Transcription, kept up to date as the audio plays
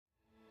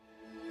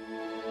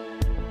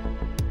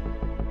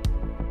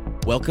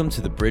Welcome to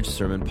the Bridge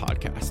Sermon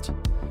Podcast.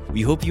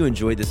 We hope you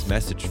enjoyed this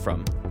message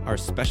from our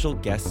special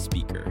guest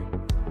speaker.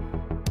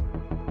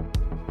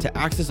 To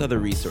access other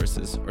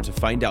resources or to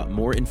find out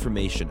more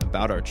information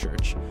about our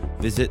church,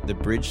 visit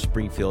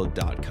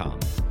thebridgespringfield.com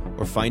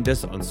or find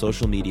us on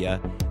social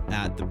media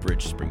at The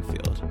Bridge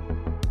Springfield.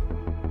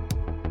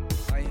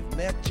 I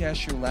met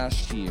Jeshu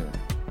last year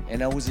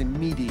and I was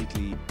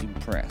immediately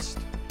impressed.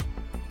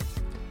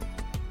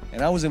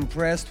 And I was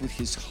impressed with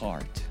his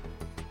heart.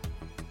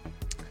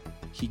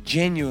 He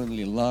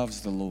genuinely loves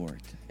the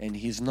Lord, and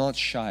he's not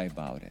shy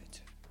about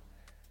it.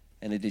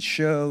 And it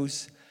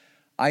shows,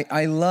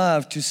 I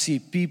love to see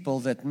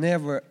people that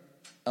never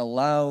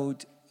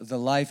allowed the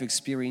life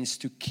experience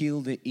to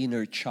kill the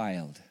inner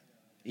child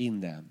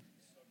in them.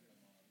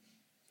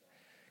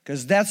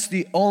 Because that's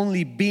the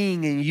only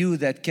being in you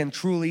that can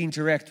truly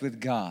interact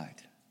with God.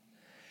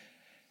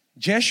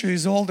 Jeshu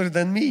is older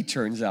than me,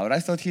 turns out.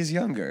 I thought he's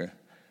younger.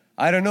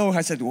 I don't know.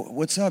 I said,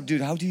 "What's up, dude?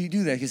 How do you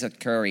do that?" He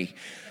said, "Curry."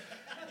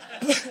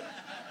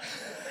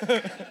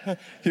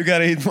 You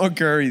gotta eat more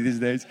curry these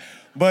days.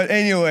 But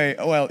anyway,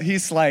 well,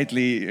 he's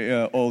slightly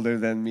older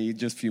than me,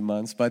 just a few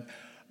months. But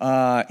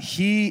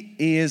he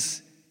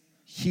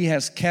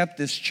has kept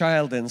this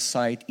child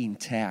inside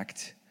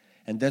intact.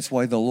 And that's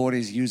why the Lord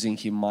is using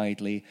him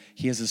mightily.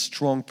 He has a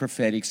strong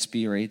prophetic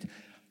spirit.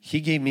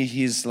 He gave me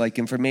his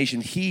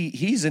information.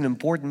 He's an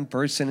important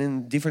person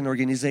in different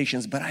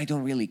organizations, but I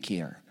don't really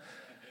care.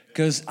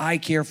 Because I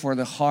care for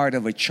the heart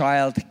of a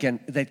child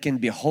that can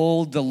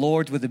behold the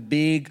Lord with the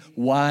big,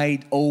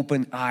 wide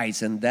open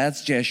eyes. And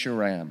that's Jeshu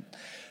Ram.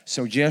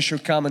 So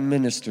Jeshu, come and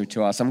minister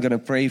to us. I'm going to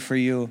pray for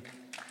you.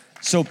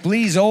 So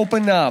please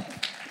open up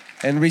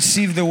and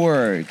receive the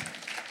word.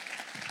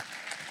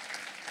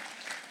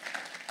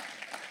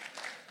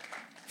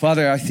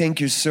 Father, I thank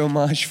you so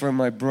much for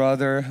my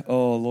brother.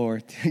 Oh,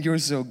 Lord, you're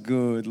so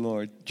good,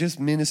 Lord.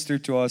 Just minister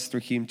to us through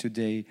him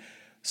today.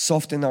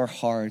 Soften our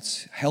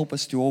hearts. Help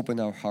us to open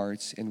our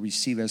hearts and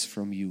receive us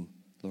from you.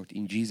 Lord,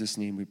 in Jesus'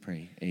 name we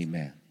pray.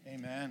 Amen.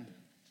 Amen.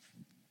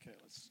 Okay,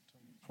 let's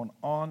turn this one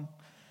on.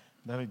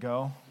 There we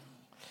go.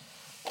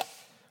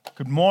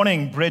 Good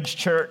morning, Bridge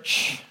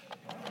Church.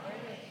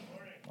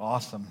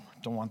 Awesome.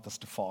 Don't want this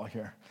to fall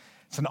here.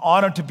 It's an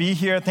honor to be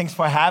here. Thanks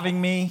for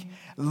having me.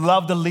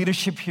 Love the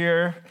leadership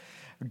here.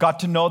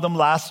 Got to know them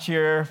last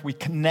year. We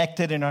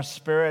connected in our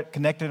spirit,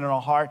 connected in our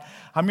heart.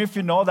 How many of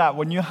you know that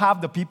when you have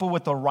the people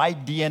with the right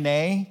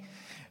DNA,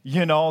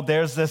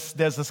 there's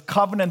this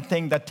covenant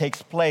thing that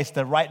takes place,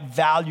 the right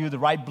value, the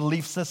right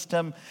belief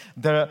system,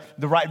 the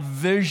right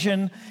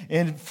vision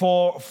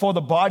for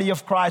the body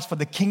of Christ, for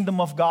the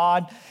kingdom of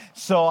God.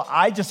 So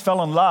I just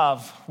fell in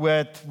love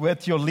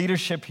with your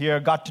leadership here,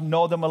 got to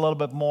know them a little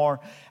bit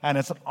more, and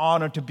it's an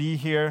honor to be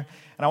here.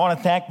 And I want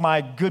to thank my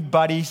good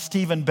buddy,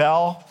 Stephen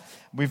Bell.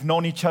 We've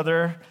known each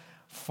other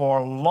for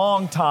a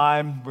long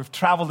time. We've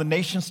traveled the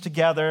nations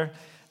together,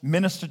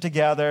 ministered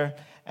together,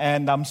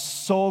 and I'm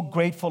so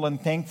grateful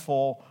and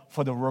thankful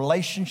for the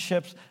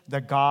relationships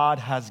that God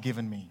has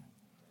given me.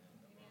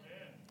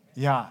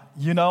 Yeah,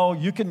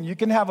 you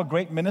can have a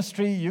great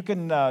ministry, you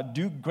can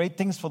do great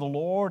things for the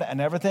Lord and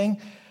everything,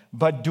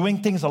 but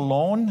doing things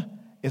alone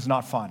is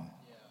not fun.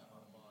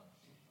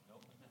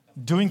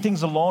 Doing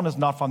things alone is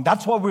not fun.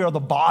 That's why we are the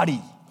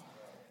body.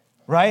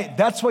 Right?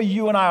 That's why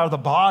you and I are the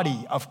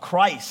body of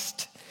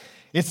Christ.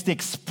 It's the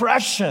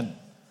expression.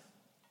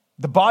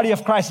 The body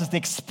of Christ is the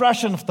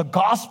expression of the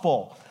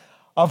gospel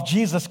of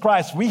Jesus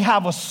Christ. We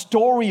have a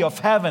story of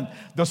heaven.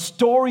 The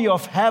story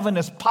of heaven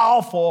is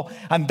powerful,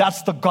 and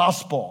that's the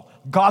gospel.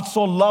 God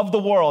so loved the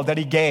world that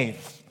he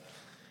gave.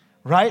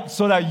 Right?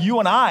 So that you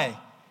and I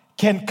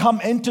can come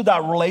into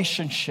that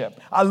relationship.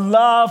 I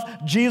love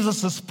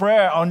Jesus'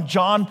 prayer on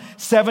John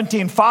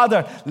 17.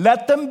 Father,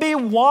 let them be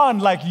one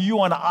like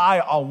you and I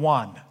are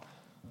one.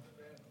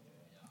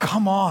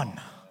 Come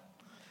on.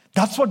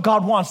 That's what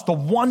God wants, the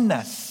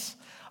oneness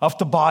of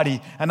the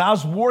body. And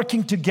us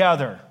working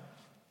together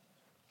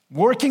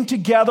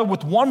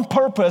with one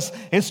purpose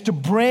is to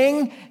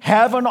bring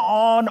heaven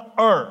on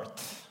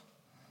earth.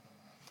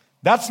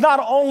 That's not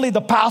only the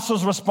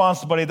pastor's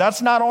responsibility.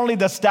 That's not only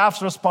the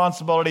staff's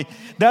responsibility.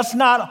 That's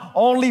not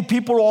only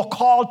people who are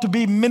called to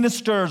be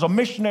ministers or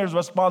missionaries'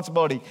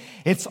 responsibility.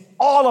 It's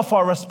all of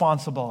our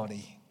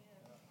responsibility,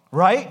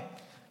 right?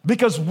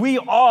 Because we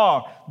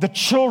are the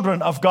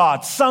children of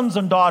God, sons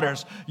and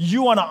daughters.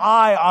 You and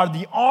I are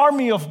the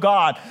army of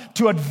God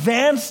to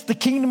advance the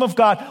kingdom of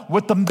God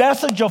with the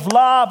message of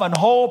love and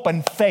hope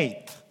and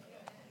faith.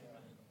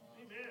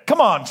 Come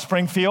on,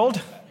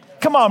 Springfield.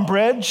 Come on,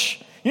 Bridge.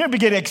 You need to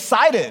get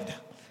excited,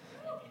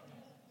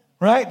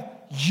 right?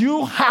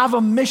 You have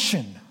a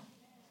mission.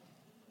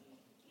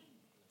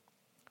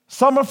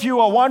 Some of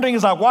you are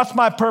wondering, what's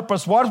my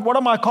purpose? What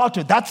am I called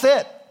to? That's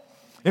it.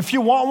 If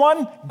you want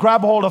one, grab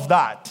hold of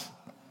that,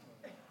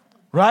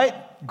 right?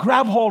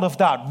 Grab hold of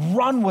that.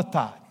 Run with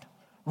that.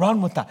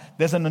 Run with that.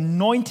 There's an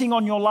anointing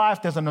on your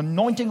life. There's an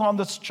anointing on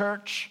this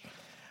church.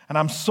 And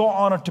I'm so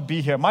honored to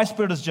be here. My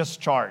spirit is just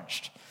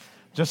charged.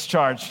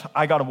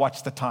 I got to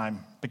watch the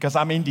time because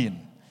I'm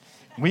Indian.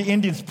 We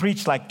Indians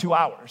preach like 2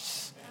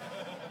 hours.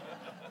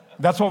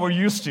 That's what we're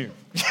used to.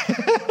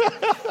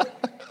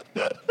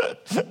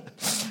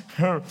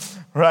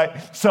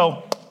 Right.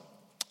 So,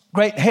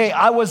 great. Hey,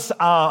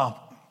 I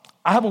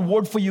have a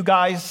word for you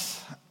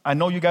guys. I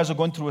know you guys are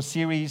going through a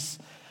series.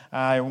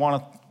 I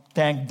want to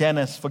thank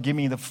Dennis for giving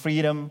me the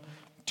freedom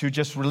to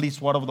just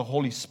release whatever the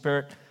Holy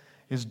Spirit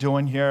is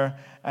doing here.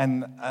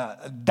 And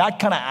that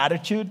kind of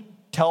attitude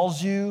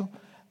tells you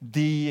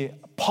the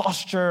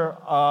posture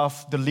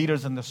of the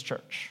leaders in this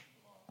church.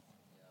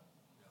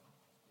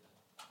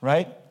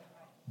 Right?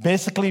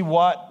 Basically,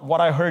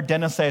 what I heard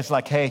Dennis say is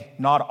like, hey,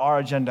 not our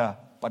agenda,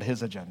 but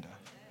his agenda.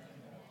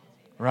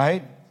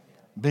 Right?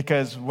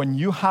 Because when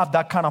you have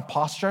that kind of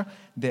posture,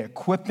 the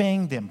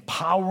equipping, the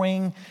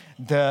empowering,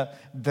 the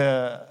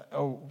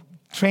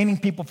training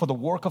people for the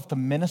work of the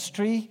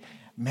ministry,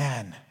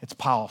 man, it's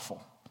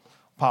powerful.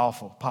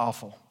 Powerful,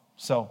 powerful.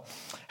 So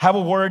have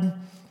a word,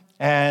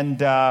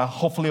 and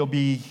hopefully it'll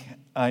be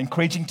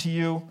encouraging to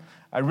you.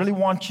 I really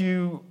want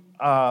you,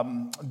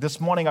 this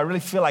morning, I really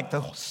feel like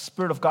the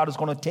Spirit of God is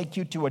going to take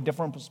you to a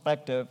different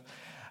perspective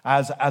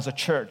as a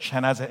church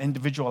and as an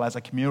individual, as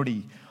a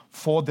community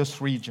for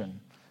this region.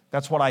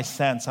 That's what I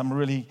sense. I'm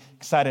really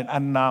excited.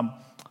 And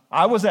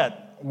I was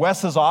at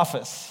Wes's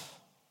office,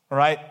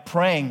 right,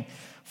 praying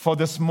for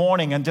this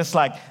morning, and just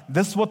like,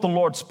 this is what the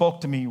Lord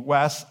spoke to me,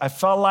 Wes. I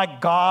felt like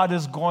God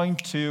is going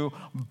to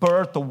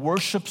birth a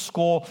worship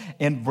school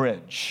in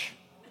Bridge.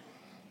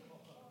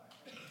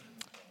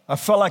 I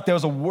felt like there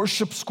was a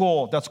worship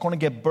school that's going to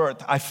get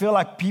birthed. I feel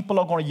like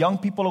young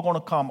people are going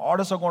to come,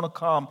 artists are going to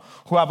come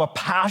who have a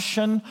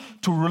passion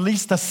to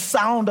release the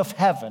sound of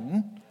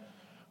heaven,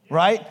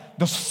 right?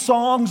 The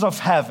songs of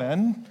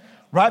heaven,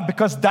 right?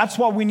 Because that's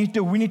what we need to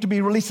do. We need to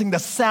be releasing the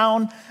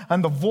sound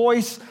and the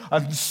voice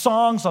of the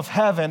songs of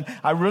heaven.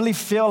 I really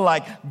feel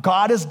like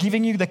God is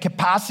giving you the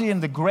capacity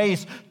and the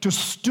grace to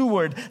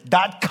steward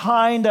that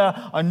kind of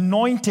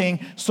anointing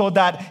so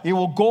that it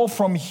will go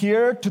from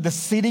here to the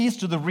cities,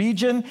 to the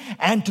region,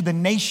 and to the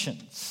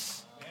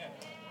nations.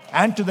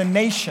 And to the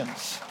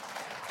nations.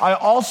 I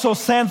also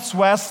sense,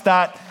 Wes,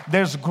 that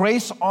there's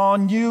grace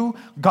on you.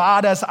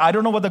 I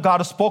don't know whether God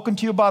has spoken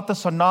to you about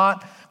this or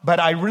not, but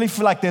I really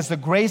feel like there's the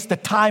grace. The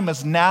time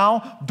is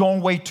now.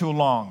 Don't wait too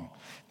long.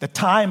 The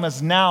time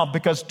is now,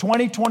 because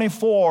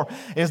 2024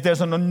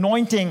 there's an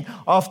anointing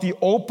of the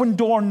open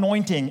door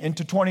anointing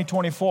into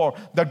 2024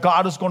 that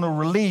God is going to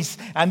release.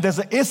 And there's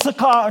an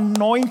Issachar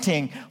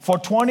anointing for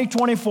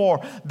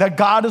 2024 that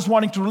God is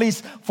wanting to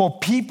release for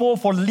people,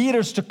 for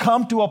leaders to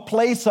come to a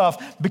place of,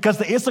 because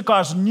the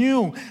Issachars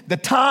knew the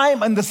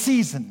time and the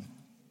season.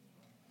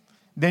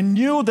 They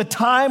knew the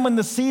time and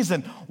the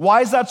season.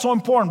 Why is that so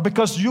important?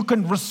 Because you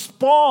can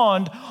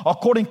respond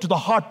according to the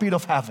heartbeat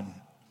of heaven.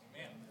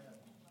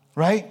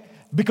 Right?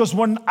 Because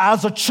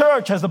as a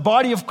church, as the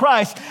body of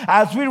Christ,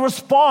 as we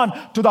respond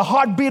to the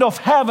heartbeat of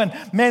heaven,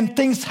 man,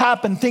 things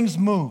happen, things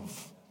move.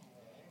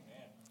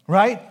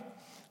 Right?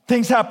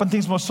 Things happen,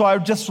 things move. So I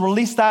just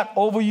released that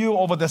over you,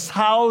 over this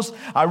house.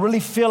 I really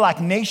feel like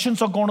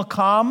nations are going to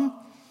come.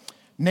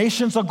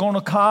 Nations are going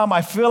to come.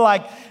 I feel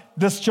like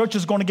this church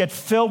is going to get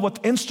filled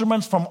with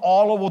instruments from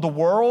all over the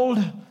world,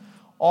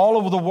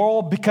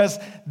 because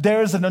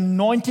there's an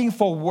anointing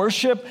for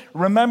worship.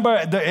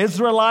 Remember the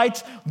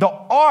Israelites, the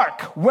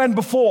ark went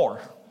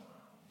before.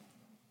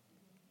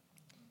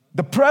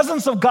 The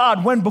presence of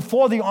God went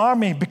before the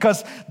army,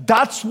 because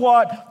that's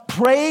what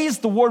praise,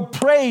 the word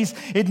praise,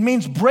 it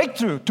means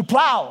breakthrough, to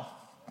plow.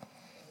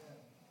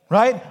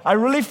 Right? I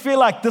really feel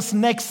like this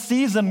next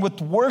season with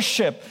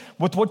worship,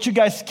 with what you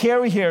guys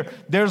carry here,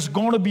 there's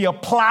going to be a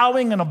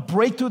plowing and a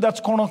breakthrough that's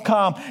going to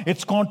come.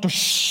 It's going to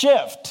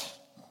shift.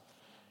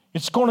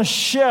 It's going to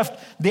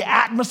shift the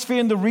atmosphere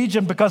in the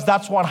region, because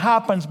that's what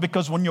happens.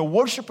 Because when you're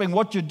worshiping,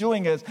 what you're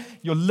doing is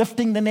you're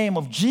lifting the name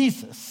of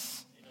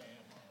Jesus.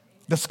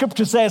 The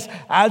scripture says,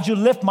 as you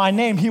lift my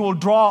name, he will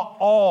draw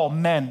all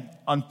men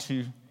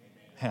unto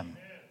him.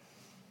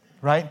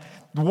 Right?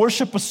 The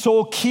worship is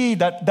so key,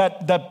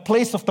 that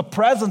place of the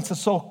presence is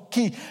so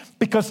key,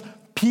 because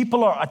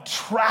people are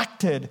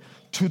attracted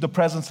to the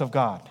presence of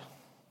God.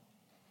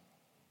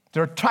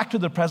 They're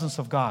attracted to the presence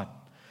of God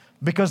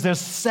because their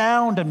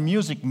sound and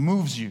music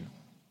moves you.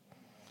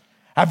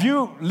 Have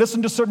you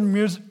listened to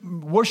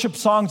certain worship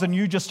songs and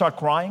you just start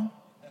crying?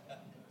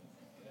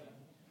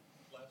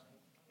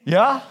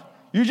 Yeah?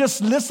 You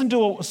just listen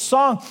to a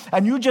song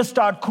and you just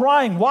start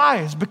crying. Why?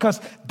 It's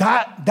because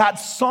that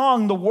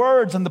song, the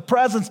words and the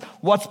presence,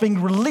 what's being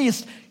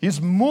released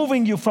is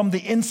moving you from the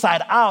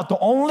inside out. The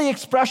only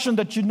expression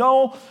that you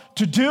know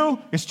to do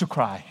is to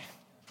cry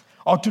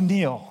or to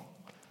kneel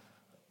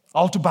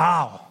or to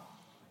bow.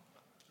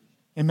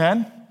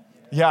 Amen?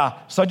 Yeah.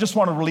 So I just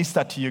want to release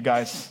that to you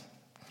guys.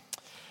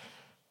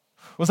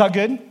 Was that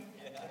good?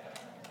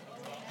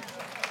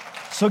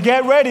 So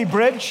get ready,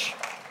 Bridge.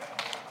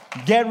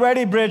 Get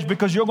ready, Bridge,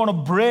 because you're going to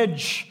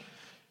bridge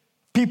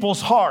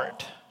people's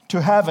heart to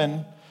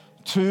heaven,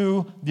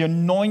 to the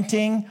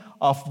anointing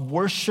of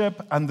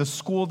worship, and the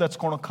school that's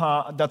going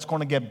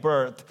to get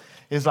birthed.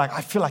 Is like, I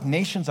feel like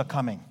nations are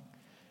coming.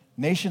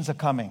 Nations are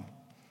coming.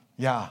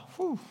 Yeah.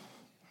 Whew.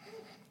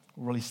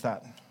 Release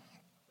that.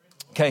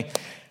 Okay.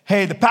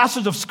 Hey, the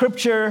passage of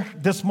scripture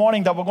this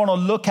morning that we're going to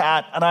look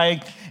at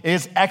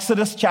is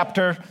Exodus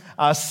chapter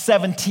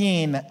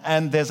 17,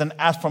 and there's an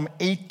ask from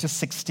 8 to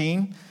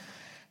 16.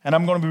 And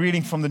I'm going to be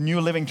reading from the New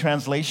Living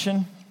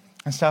Translation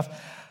and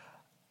stuff.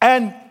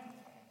 And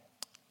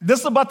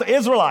this is about the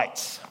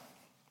Israelites,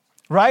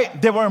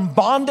 right? They were in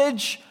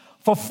bondage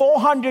for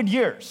 400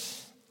 years.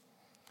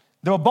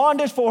 They were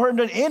bondage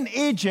 400 in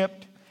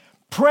Egypt,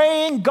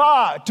 praying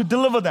God to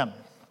deliver them,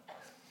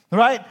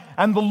 right?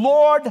 And the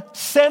Lord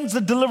sends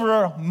the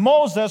deliverer,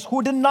 Moses,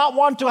 who did not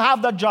want to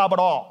have that job at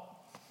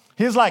all.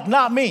 He's like,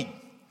 not me.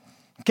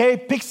 Okay,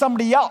 pick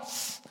somebody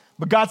else.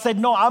 But God said,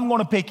 no, I'm going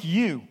to pick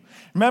you.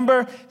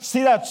 Remember,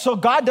 see that? So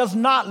God does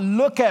not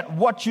look at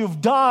what you've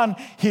done.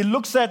 He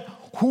looks at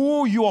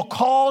who you are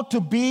called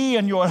to be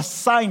and your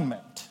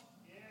assignment.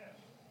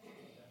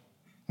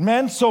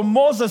 Man, so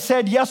Moses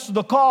said yes to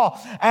the call,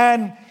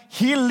 and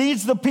he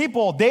leads the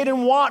people. They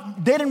didn't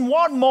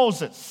want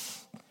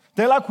Moses.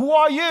 They're like, who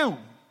are you?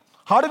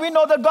 How do we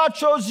know that God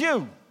chose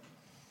you?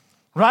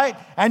 Right?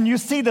 And you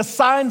see the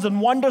signs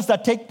and wonders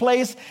that take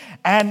place,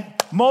 and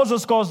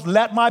Moses goes,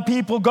 let my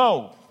people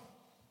go.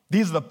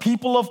 These are the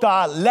people of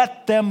God.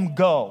 Let them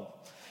go.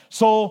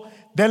 So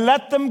they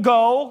let them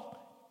go,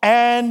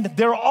 and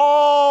they're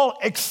all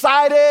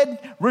excited,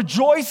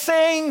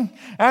 rejoicing,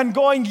 and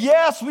going,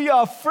 yes, we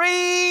are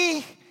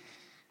free.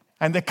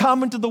 And they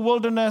come into the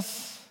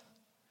wilderness,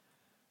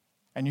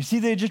 and you see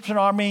the Egyptian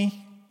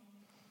army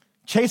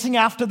chasing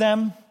after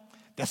them.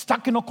 They're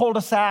stuck in a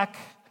cul-de-sac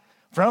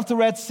in front of the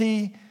Red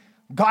Sea.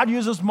 God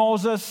uses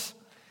Moses,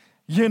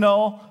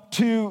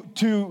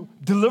 to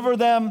deliver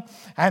them.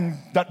 And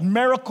that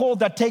miracle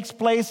that takes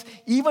place,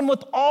 even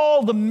with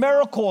all the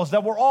miracles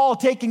that were all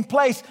taking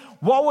place,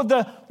 what were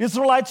the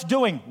Israelites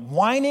doing?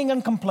 Whining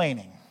and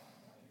complaining.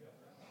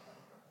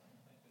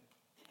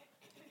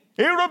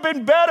 It would have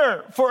been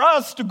better for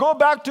us to go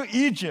back to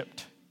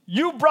Egypt.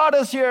 You brought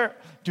us here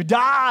to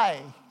die.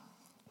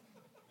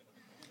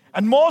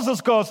 And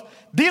Moses goes,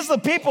 these are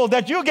the people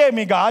that you gave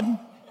me, God.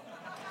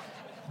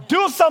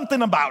 Do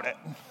something about it.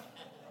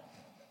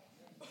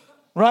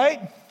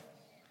 Right?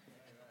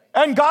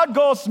 And God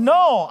goes,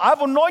 no, I've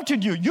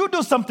anointed you. You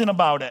do something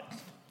about it.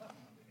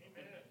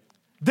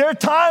 There are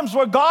times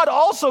where God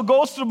also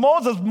goes to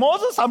Moses.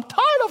 Moses, I'm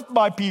tired of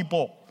my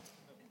people.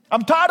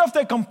 I'm tired of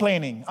their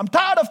complaining. I'm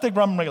tired of their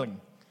grumbling.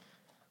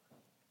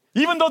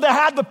 Even though they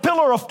had the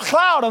pillar of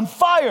cloud and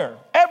fire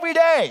every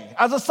day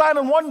as a sign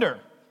and wonder.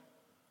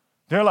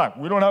 They're like,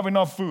 we don't have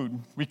enough food.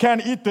 We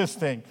can't eat this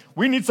thing.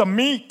 We need some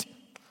meat.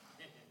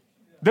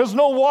 There's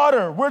no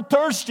water. We're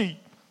thirsty.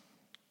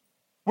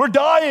 We're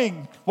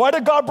dying. Why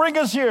did God bring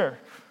us here?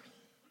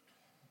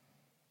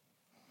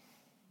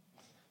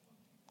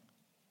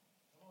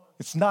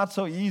 It's not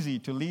so easy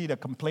to lead a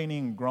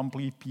complaining,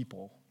 grumbly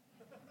people.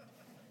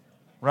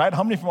 Right?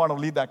 How many of you want to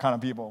lead that kind of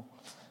people?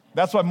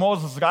 That's why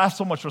I have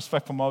so much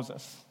respect for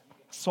Moses.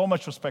 So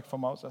much respect for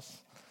Moses.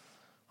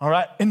 All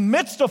right? In the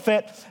midst of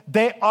it,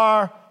 there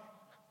are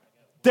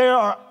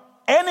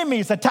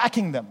enemies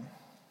attacking them.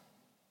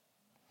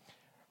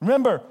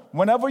 Remember,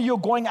 whenever you're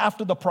going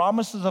after the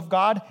promises of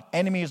God,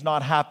 enemy is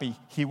not happy.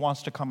 He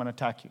wants to come and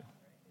attack you.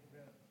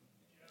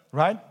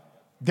 Right?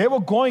 They were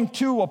going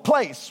to a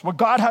place where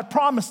God had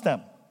promised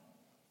them.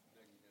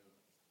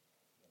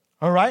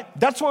 All right?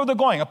 That's where they're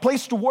going, a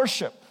place to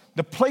worship,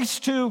 the place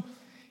to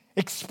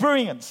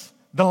experience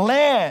the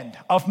land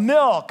of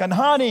milk and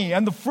honey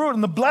and the fruit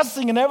and the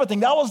blessing and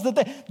everything. That was the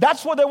thing.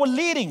 That's where they were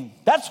leading.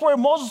 That's where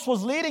Moses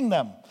was leading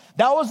them.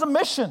 That was the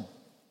mission.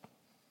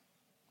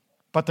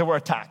 But there were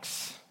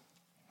attacks.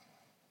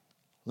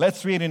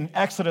 Let's read in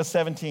Exodus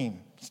 17,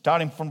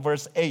 starting from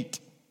verse 8.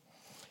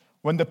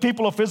 When the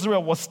people of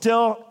Israel were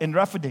still in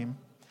Rephidim,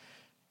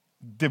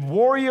 the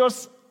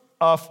warriors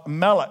of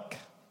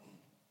Amalekites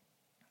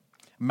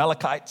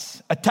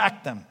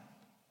attacked them.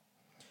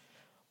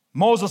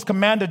 Moses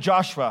commanded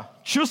Joshua,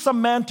 choose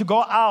some men to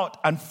go out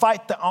and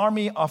fight the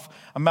army of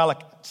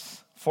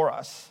Amalekites for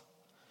us.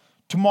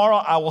 Tomorrow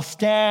I will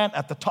stand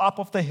at the top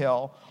of the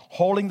hill,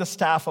 holding the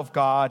staff of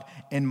God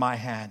in my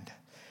hand.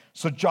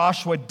 So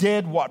Joshua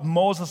did what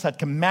Moses had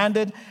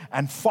commanded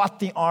and fought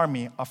the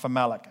army of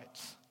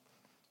Amalekites.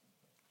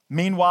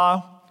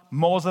 Meanwhile,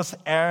 Moses,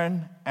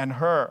 Aaron, and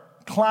Hur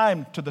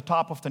climbed to the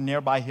top of the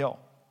nearby hill.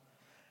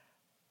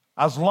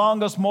 As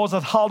long as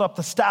Moses held up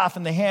the staff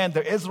in the hand,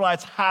 the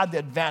Israelites had the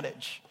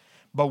advantage.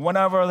 But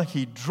whenever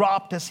he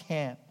dropped his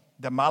hand,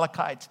 the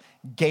Amalekites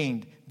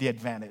gained the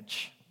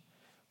advantage.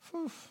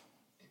 Whew.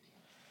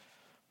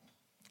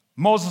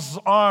 Moses'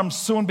 arms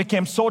soon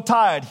became so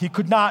tired he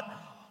could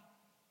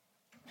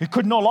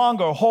no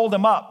longer hold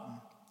them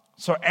up.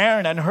 So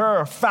Aaron and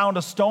Hur found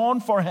a stone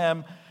for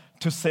him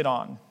to sit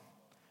on.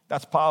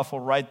 That's powerful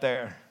right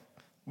there.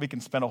 We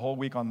can spend a whole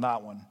week on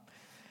that one.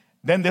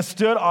 Then they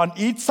stood on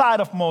each side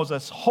of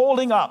Moses,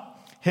 holding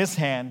up his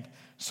hand,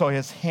 so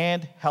his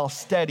hand held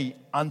steady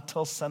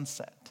until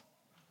sunset.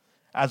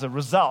 As a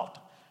result,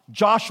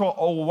 Joshua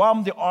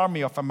overwhelmed the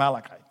army of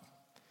Amalekite.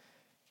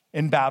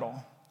 in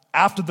battle.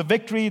 After the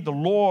victory, the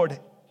Lord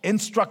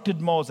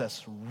instructed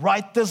Moses,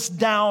 write this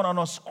down on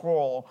a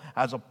scroll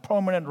as a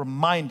permanent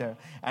reminder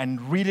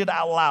and read it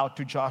out loud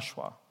to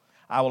Joshua.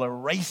 I will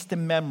erase the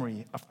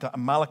memory of the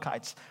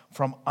Amalekites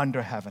from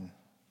under heaven.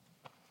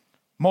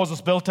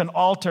 Moses built an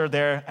altar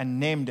there and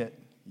named it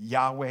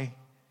Yahweh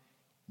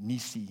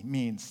Nisi,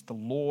 means the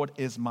Lord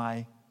is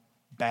my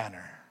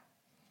banner.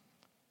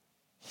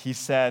 He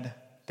said,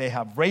 they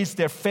have raised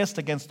their fist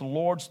against the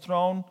Lord's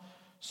throne,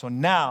 so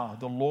now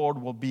the Lord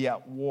will be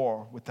at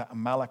war with the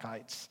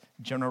Amalekites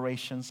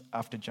generations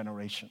after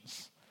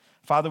generations.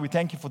 Father, we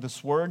thank you for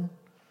this word.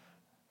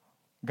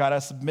 God, I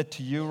submit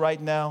to you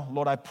right now.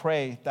 Lord, I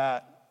pray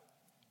that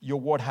your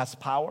word has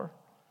power.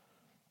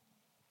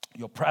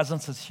 Your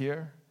presence is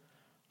here.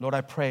 Lord,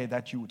 I pray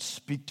that you would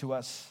speak to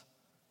us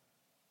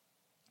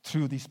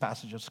through these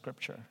passages of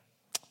Scripture.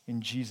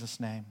 In Jesus'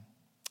 name,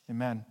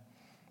 amen.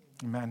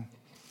 Amen.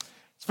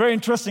 It's very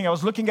interesting. I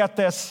was looking at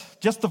this,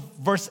 just the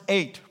verse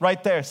 8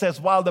 right there. It says,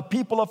 while the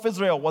people of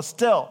Israel was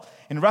still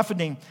in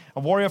Rephidim, a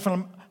warrior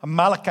from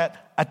Amalekite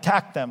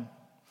attacked them.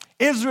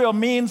 Israel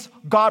means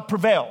God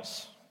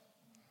prevails.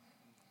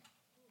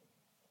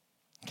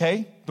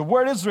 Okay? The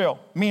word Israel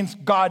means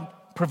God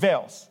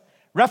prevails.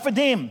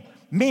 Rephidim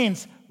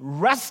means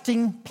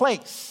resting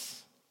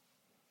place.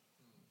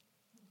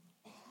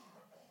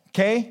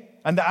 Okay?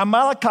 And the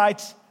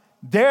Amalekites,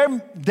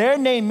 their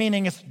name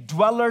meaning is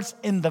dwellers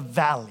in the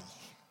valley.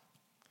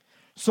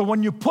 So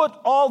when you put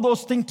all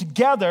those things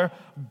together,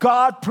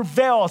 God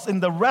prevails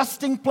in the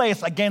resting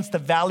place against the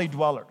valley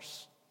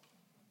dwellers.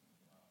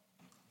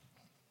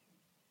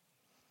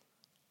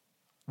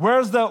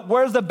 Where's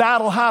the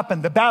battle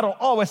happen? The battle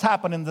always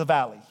happen in the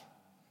valley.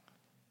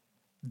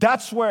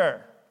 That's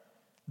where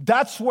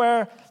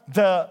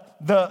the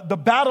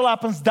battle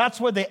happens.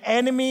 That's where the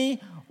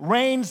enemy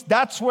reigns.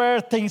 That's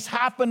where things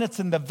happen. It's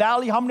in the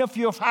valley. How many of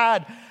you have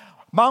had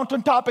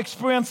mountaintop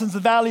experiences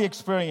and valley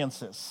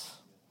experiences?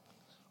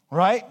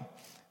 Right?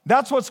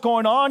 That's what's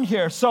going on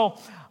here. So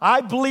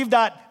I believe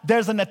that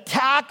there's an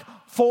attack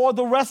for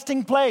the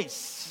resting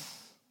place.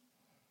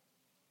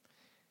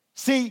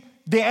 See,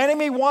 the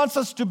enemy wants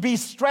us to be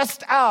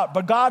stressed out,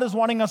 but God is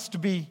wanting us to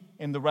be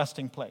in the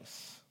resting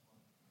place.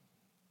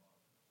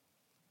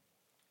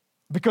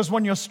 Because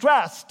when you're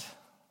stressed,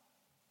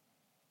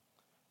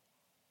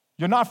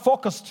 you're not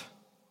focused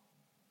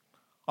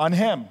on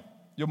Him.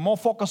 You're more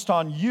focused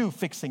on you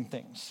fixing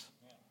things.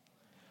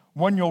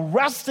 When you're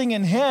resting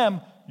in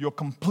Him, you're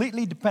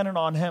completely dependent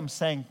on Him,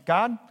 saying,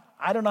 God,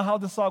 I don't know how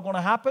this is all going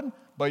to happen,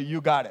 but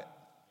you got it.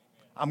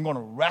 I'm going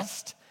to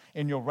rest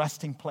in your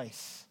resting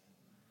place.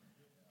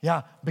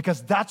 Yeah,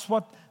 because that's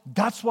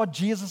what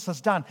Jesus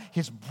has done.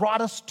 He's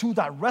brought us to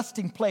that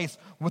resting place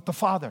with the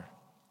Father.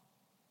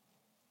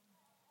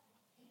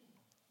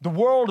 The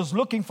world is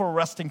looking for a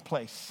resting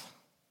place.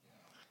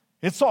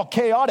 It's all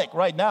chaotic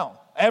right now,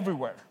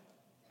 everywhere.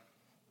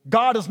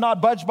 God is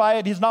not budged by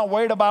it. He's not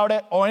worried about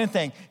it or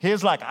anything.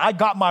 He's like, I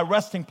got my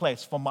resting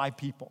place for my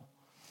people.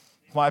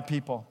 My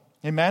people.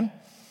 Amen?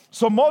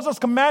 So Moses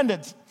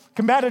commanded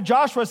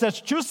Joshua,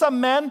 says, choose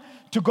some men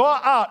to go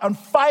out and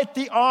fight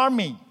the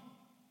army.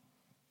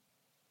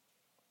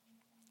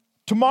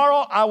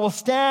 Tomorrow I will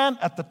stand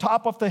at the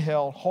top of the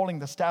hill holding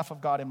the staff of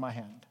God in my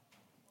hand.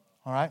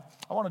 All right?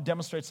 I want to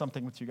demonstrate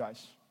something with you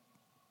guys.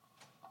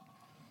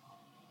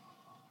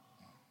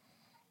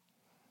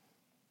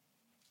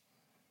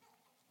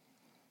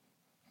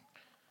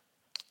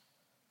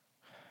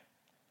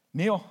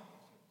 Neil.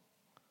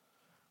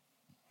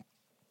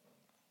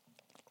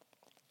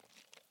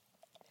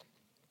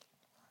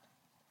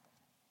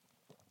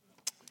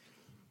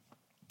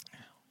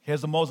 Here's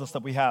the Moses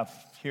that we have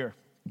here.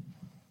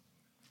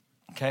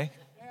 Okay?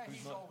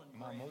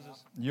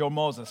 Moses. You're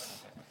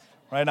Moses.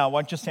 Right now,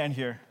 why don't you stand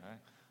here?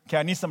 Okay,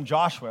 I need some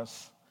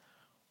Joshuas.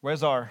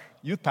 Where's our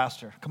youth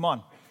pastor? Come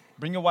on.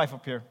 Bring your wife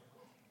up here.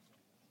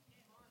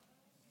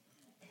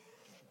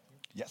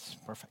 Yes,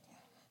 perfect.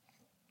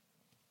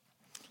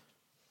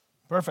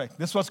 Perfect.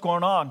 This is what's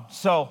going on.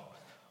 So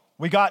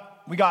we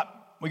got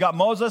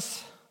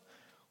Moses,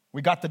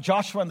 we got the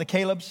Joshua and the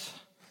Calebs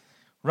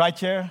right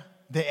here,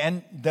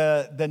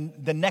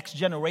 the next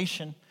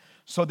generation.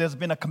 So there's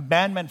been a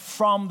commandment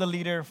from the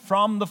leader,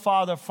 from the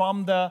father,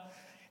 from the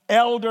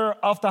elder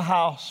of the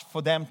house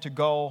for them to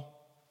go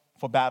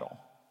for battle.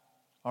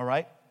 All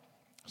right?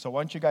 So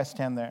why don't you guys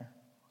stand there?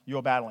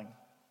 You're battling.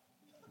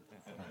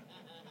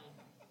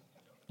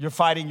 You're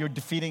fighting, you're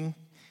defeating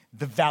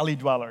the valley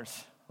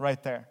dwellers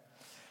right there.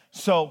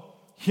 So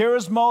here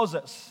is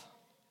Moses,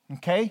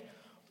 okay?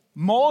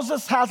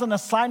 Moses has an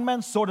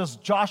assignment, so does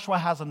Joshua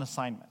has an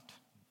assignment.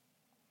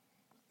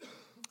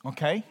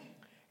 Okay?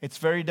 It's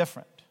very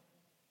different.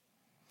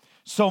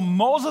 So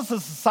Moses'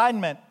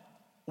 assignment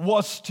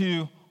was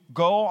to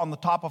go on the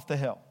top of the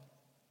hill,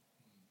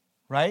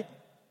 right?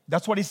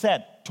 That's what he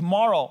said.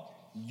 Tomorrow,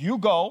 you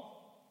go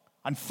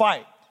and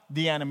fight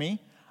the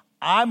enemy.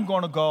 I'm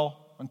going to go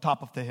on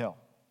top of the hill,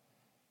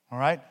 all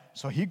right?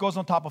 So he goes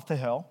on top of the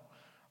hill.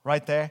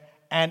 Right there.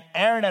 And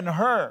Aaron and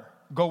Hur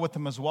go with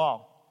him as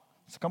well.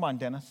 So come on,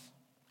 Dennis.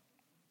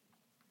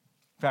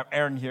 We have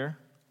Aaron here.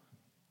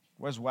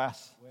 Where's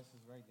Wes? Wes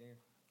is right there.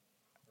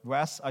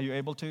 Wes, are you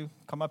able to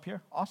come up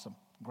here? Awesome.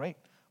 Great.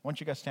 Why don't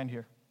you guys stand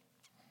here?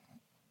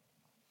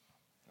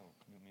 Oh,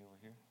 move me over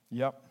here.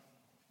 Yep.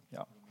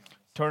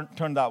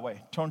 Turn that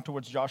way. Turn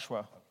towards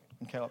Joshua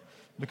and Caleb,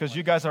 because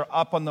you guys are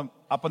up on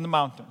the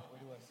mountain.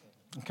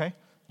 Okay.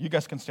 You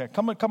guys can stand.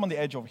 Come on the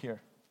edge over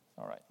here.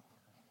 All right.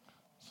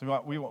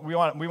 So we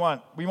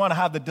want to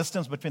have the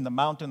distance between the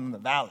mountain and the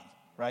valley,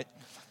 right?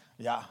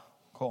 Yeah.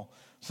 Cool.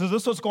 So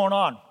this is what's going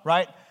on,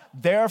 right?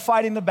 They're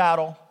fighting the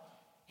battle.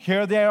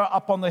 Here they are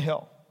up on the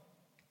hill.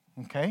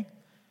 Okay.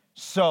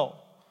 So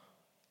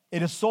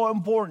it is so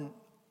important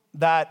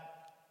that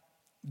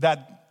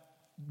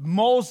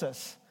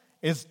Moses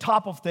is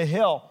top of the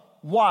hill.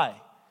 Why?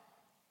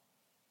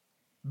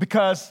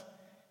 Because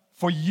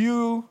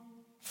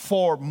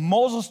for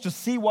Moses to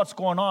see what's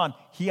going on,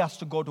 he has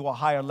to go to a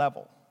higher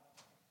level.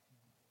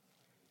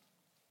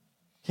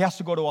 He has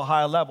to go to a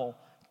higher level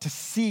to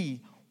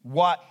see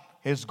what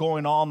is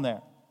going on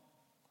there.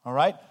 All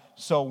right?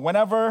 So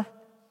whenever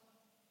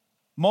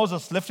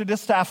Moses lifted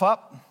his staff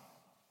up,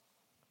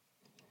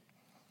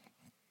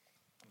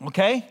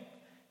 okay,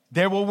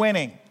 they were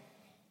winning.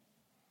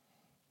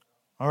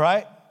 All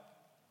right?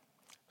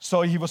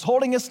 So he was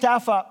holding his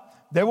staff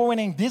up. They were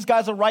winning. These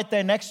guys are right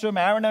there next to him,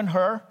 Aaron and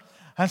Hur.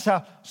 And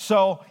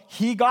so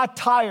he got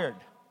tired.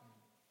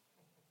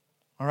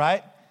 All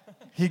right?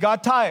 He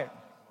got tired.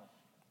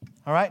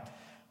 All right?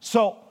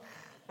 So,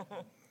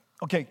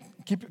 okay,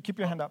 keep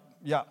your hand up.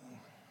 Yeah.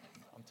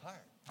 I'm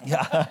tired.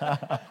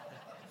 Yeah.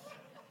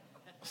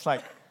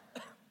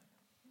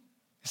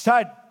 It's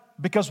tired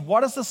because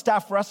what does the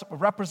staff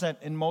represent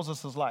in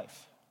Moses'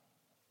 life?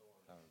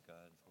 Power of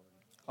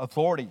God,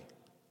 authority,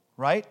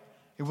 right?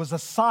 It was a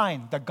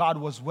sign that God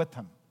was with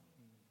him.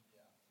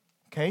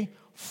 Okay?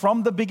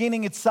 From the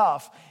beginning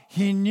itself,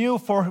 he knew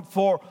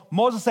for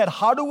Moses said,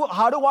 how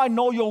do I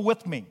know you're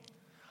with me?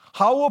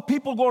 How are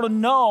people going to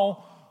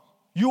know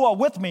you are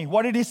with me?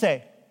 What did he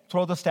say?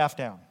 Throw the staff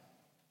down.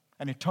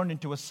 And it turned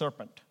into a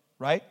serpent,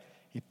 right?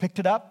 He picked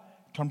it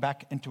up, turned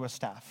back into a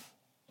staff,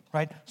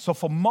 right? So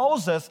for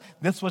Moses,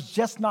 this was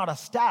just not a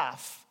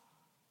staff.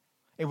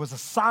 It was a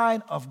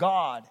sign of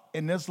God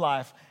in his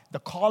life, the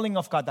calling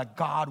of God, that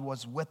God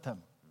was with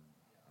him.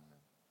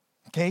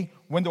 Okay?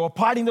 When they were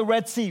parting the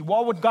Red Sea,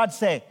 what would God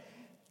say?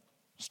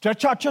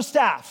 Stretch out your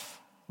staff,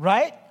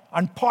 right?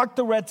 And part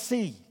the Red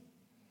Sea.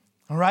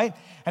 All right?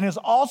 And it's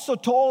also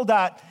told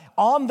that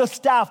on the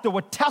staff there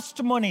were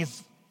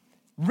testimonies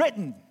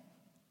written.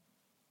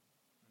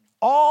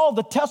 All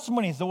the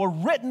testimonies that were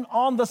written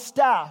on the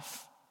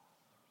staff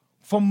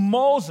for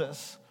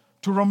Moses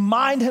to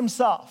remind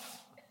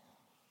himself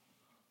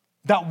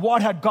that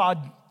what had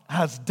God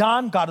has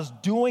done, God is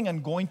doing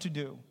and going to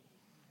do.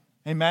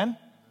 Amen?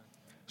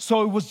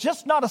 So it was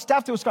just not a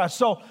staff that was God.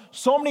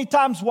 So many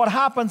times what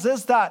happens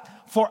is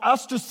that for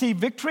us to see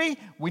victory,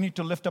 we need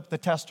to lift up the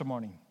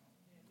testimony.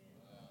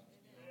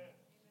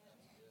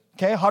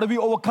 Okay, how do we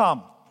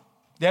overcome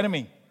the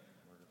enemy?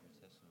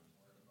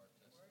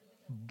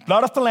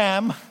 Blood of the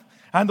Lamb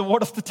and the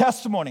word of the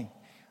testimony,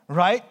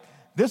 right?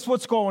 This is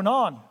what's going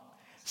on.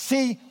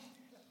 See,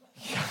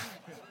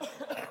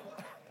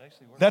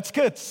 that's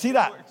good. See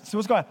that? See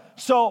what's going on.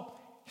 So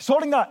he's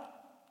holding that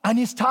and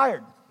he's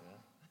tired.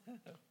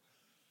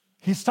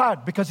 He's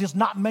tired because he's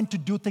not meant to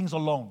do things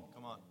alone.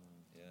 Come on.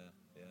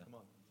 Yeah. Come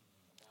on.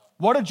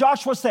 What did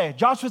Joshua say?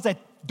 Joshua said,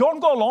 don't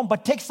go alone,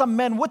 but take some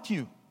men with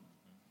you.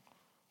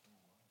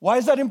 Why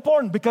is that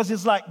important? Because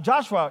it's like,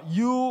 Joshua,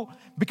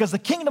 because the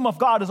kingdom of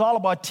God is all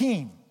about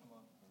team.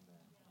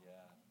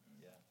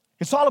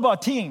 It's all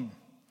about team.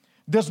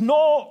 There's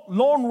no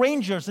lone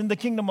rangers in the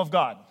kingdom of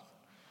God.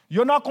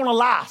 You're not going to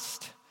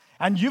last.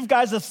 And you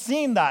guys have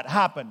seen that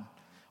happen.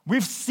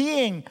 We've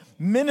seen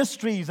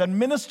ministries and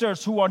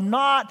ministers who are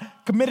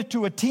not committed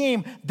to a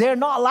team. They're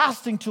not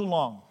lasting too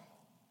long.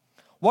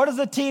 What does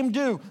the team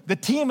do? The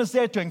team is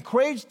there to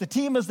encourage. The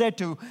team is there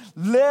to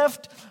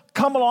lift,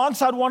 come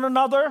alongside one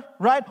another,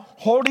 right?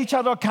 Hold each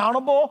other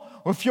accountable.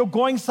 If you're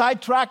going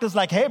sidetracked, it's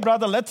like, hey,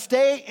 brother, let's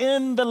stay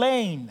in the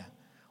lane.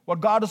 What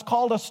God has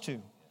called us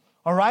to.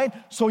 All right?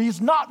 So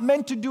he's not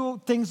meant to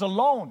do things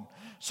alone.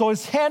 So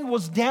his hand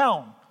was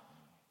down.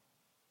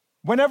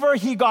 Whenever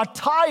he got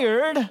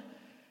tired,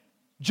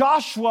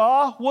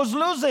 Joshua was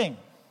losing.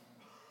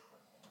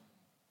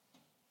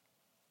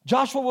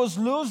 Joshua was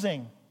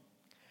losing.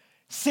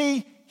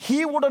 See,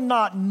 he would have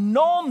not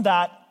known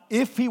that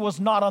if he was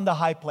not on the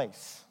high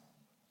place.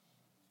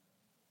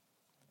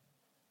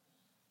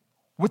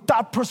 With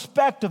that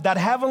perspective, that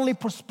heavenly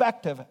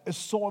perspective is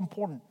so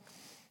important.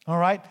 All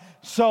right?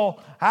 So,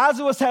 as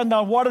it was heading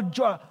down, what did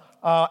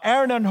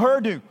Aaron and Hur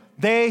do?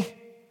 They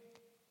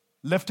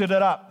lifted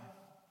it up.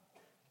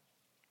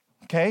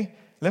 Okay?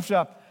 Lifted it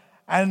up.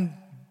 And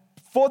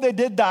before they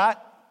did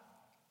that,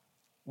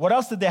 what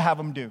else did they have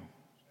them do?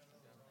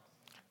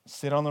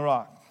 Sit on the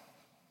rock.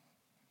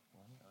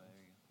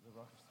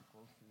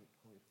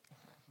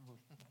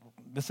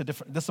 This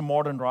is a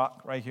modern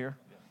rock right here.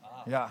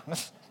 Yeah.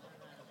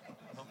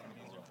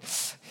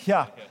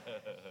 Yeah.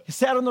 He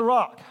sat on the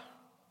rock.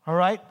 All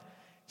right?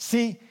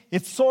 See,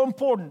 it's so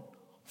important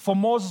for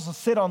Moses to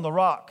sit on the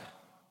rock.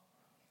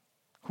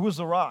 Who is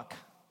the rock?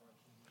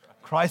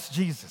 Christ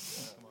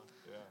Jesus.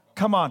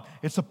 Come on.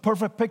 It's a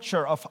perfect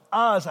picture of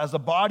us as the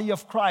body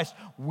of Christ.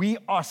 We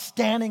are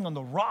standing on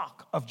the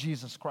rock of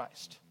Jesus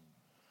Christ.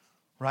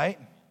 Right?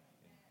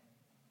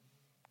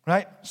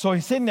 Right? So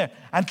he's sitting there.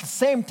 And at the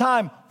same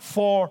time,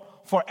 for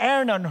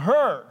Aaron and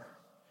Hur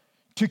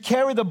to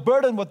carry the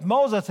burden with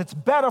Moses, it's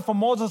better for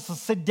Moses to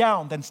sit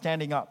down than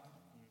standing up.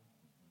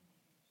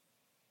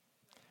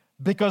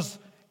 Because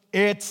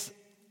it's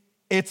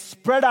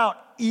spread out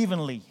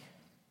evenly.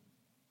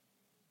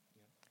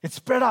 It's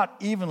spread out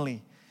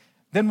evenly.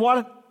 Then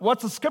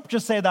what's the scripture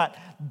say? That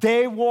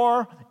they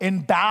were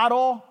in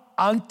battle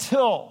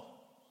until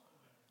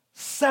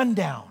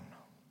sundown.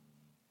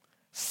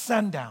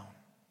 Sundown.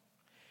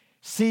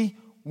 See,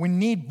 we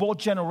need both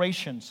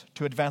generations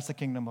to advance the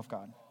kingdom of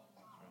God.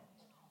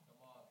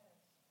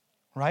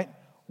 Right?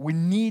 We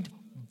need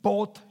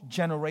both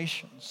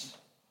generations.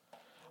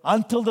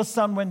 Until the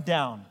sun went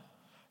down,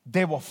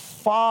 they were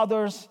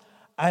fathers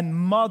and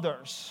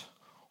mothers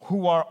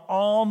who are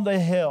on the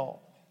hill,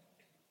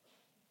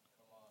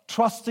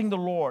 trusting the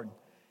Lord.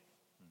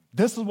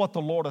 This is what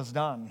the Lord has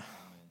done.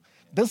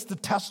 This is the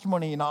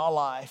testimony in our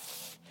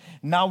life.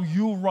 Now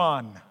you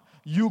run.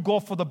 You go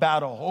for the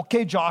battle.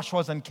 Okay,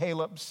 Joshua's and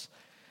Caleb's.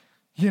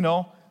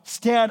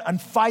 Stand and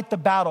fight the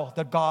battle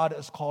that God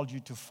has called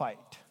you to fight.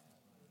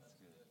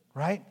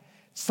 Right?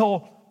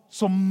 So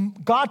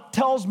God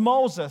tells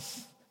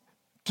Moses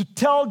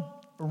to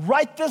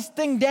write this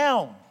thing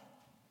down.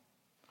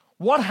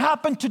 What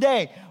happened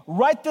today?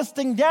 Write this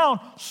thing down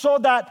so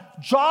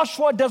that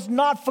Joshua does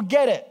not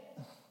forget it.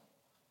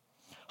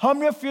 How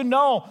many of you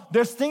know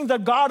there's things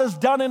that God has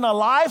done in our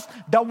lives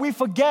that we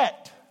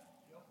forget?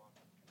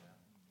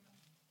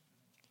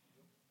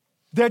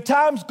 There are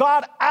times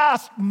God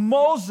asked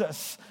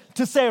Moses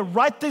to say,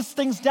 write these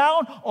things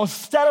down or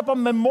set up a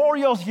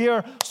memorial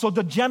here so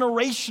the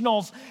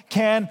generationals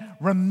can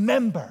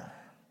remember.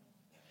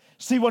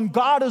 See, when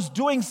God is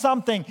doing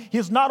something,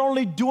 He's not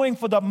only doing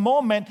for the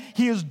moment,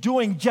 He is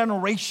doing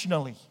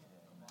generationally.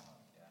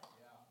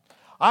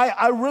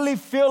 I really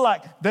feel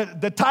like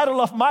the title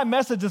of my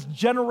message is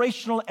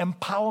Generational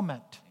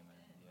Empowerment.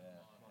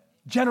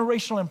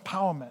 Generational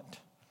empowerment.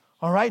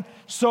 All right?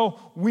 So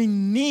we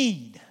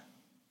need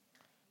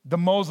the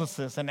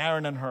Moseses and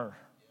Aaron and Hur.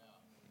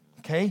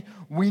 Okay?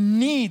 We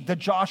need the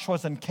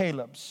Joshuas and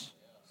Caleb's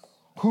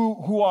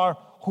who are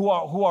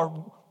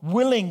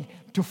willing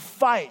to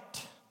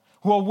fight,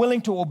 who are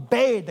willing to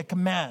obey the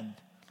command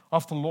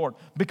of the Lord.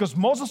 Because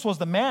Moses was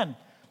the man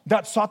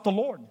that sought the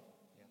Lord.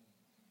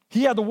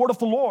 He had the word of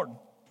the Lord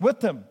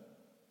with him.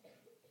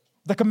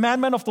 The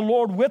commandment of the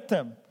Lord with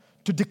him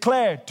to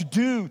declare, to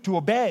do, to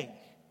obey.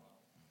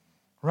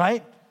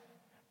 Right?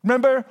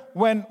 Remember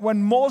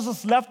when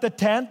Moses left the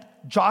tent,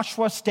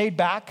 Joshua stayed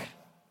back?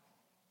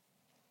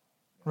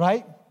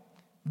 Right?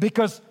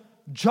 Because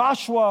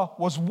Joshua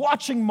was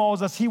watching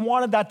Moses. He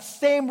wanted that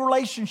same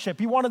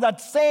relationship. He wanted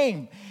that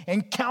same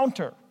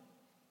encounter.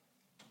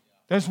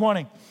 There's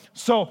warning.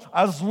 So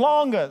as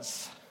long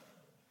as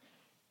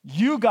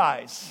you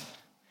guys,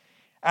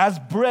 as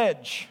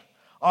Bridge,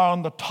 are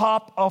on the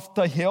top of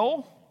the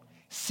hill,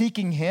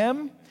 seeking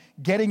Him,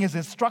 getting His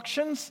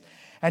instructions,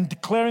 and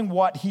declaring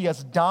what He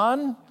has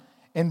done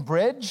in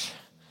Bridge,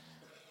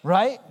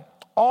 right?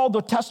 All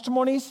the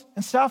testimonies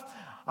and stuff,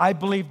 I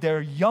believe there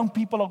are young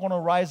people are going to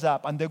rise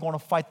up and they're going to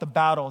fight the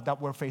battle that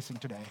we're facing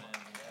today.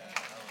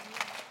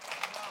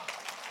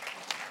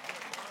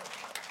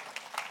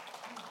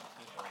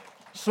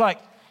 It's like,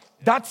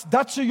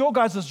 that's your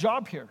guys'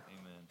 job here.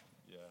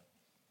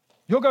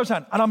 Your guys'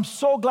 hand. And I'm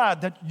so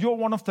glad that you're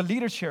one of the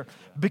leaders here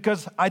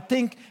because I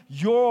think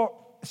you're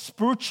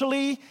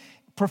spiritually,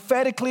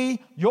 prophetically,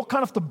 you're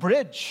kind of the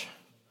bridge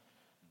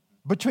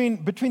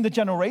between the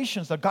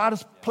generations that God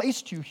has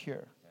placed you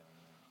here.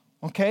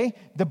 Okay?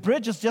 The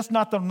bridge is just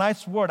not the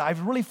nice word. I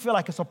really feel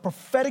like it's a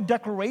prophetic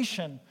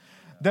declaration,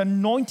 the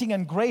anointing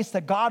and grace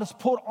that God has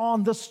put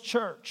on this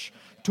church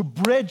to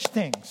bridge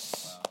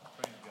things.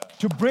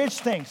 To bridge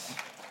things.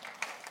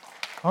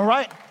 All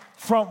right?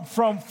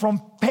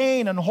 From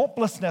pain and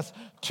hopelessness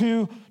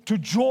to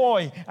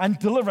joy and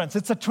deliverance.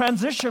 It's a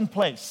transition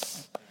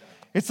place.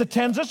 It's a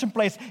transition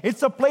place.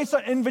 It's a place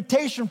of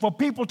invitation for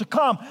people to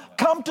come.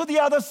 Come to the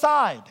other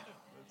side.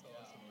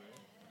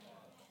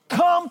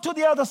 Come to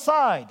the other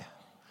side.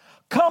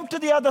 Come to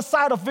the other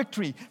side of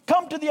victory.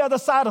 Come to the other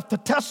side of the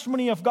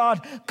testimony of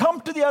God.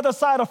 Come to the other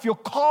side of your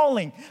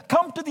calling.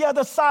 Come to the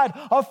other side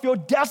of your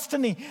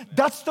destiny.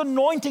 That's the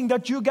anointing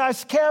that you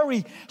guys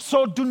carry.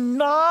 So do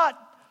not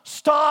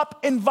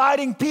stop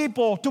inviting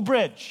people to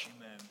Bridge.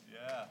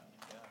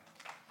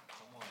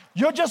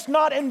 You're just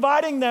not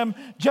inviting them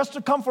just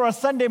to come for a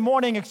Sunday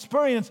morning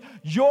experience.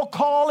 You're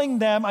calling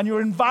them and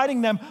you're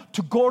inviting them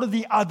to go to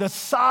the other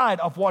side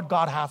of what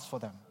God has for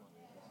them.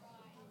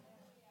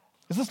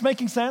 Is this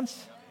making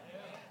sense?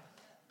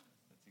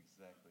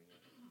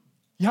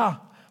 Yeah,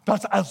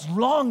 but as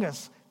long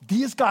as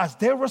these guys,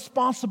 their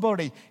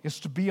responsibility is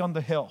to be on the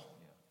hill.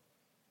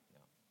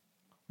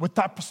 with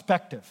that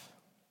perspective.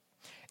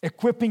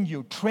 Equipping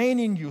you,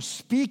 training you,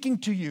 speaking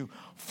to you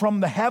from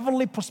the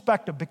heavenly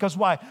perspective. Because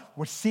why?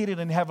 We're seated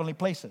in heavenly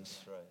places.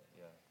 That's right.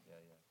 Yeah.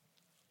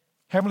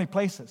 Heavenly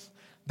places.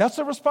 That's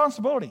their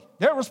responsibility.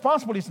 Their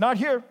responsibility is not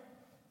here.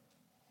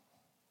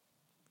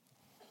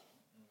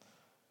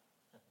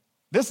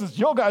 This is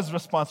your guys'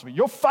 responsibility.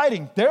 You're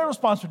fighting. Their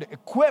responsibility to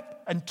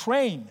equip and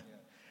train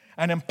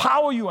and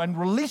empower you and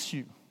release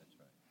you.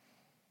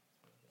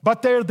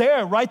 But they're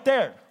there, right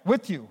there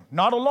with you,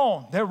 not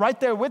alone. They're right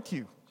there with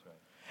you.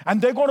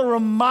 And they're going to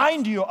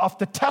remind you of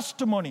the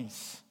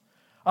testimonies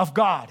of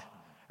God.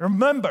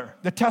 Remember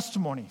the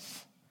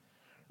testimonies.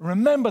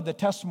 Remember the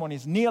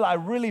testimonies. Neil, I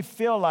really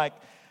feel like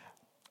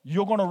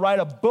you're going to write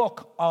a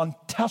book on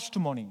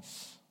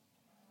testimonies.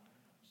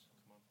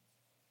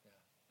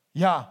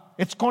 Yeah,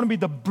 it's going to be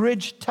the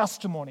bridge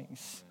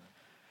testimonies.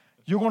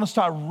 You're going to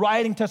start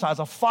writing testimonies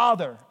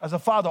as a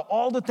father,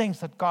 all the things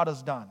that God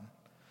has done.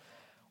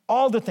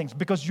 All the things,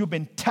 because you've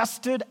been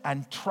tested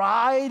and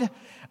tried,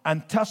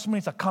 and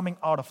testimonies are coming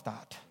out of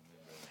that.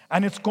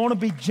 And it's going to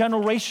be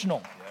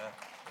generational.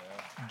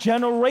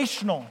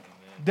 Generational.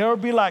 They'll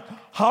be like,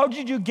 how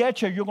did you get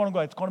here? You're going to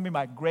go, it's going to be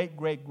my great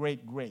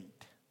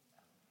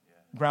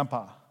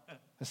grandpa,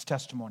 his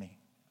testimony.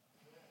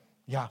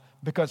 Yeah,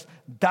 because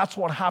that's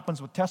what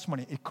happens with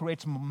testimony. It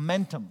creates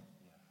momentum.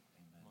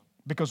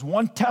 Because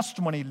one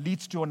testimony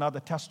leads to another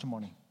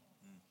testimony.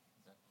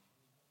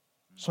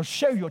 So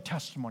share your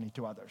testimony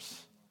to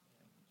others.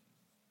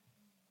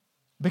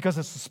 Because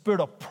it's the spirit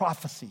of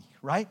prophecy,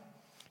 right?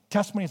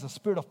 Testimony is the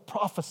spirit of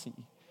prophecy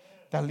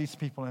that leads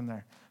people in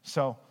there.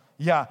 So,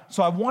 yeah.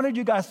 So I wanted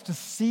you guys to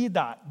see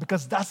that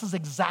because this is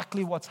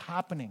exactly what's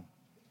happening.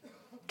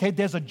 Okay?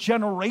 There's a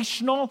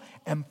generational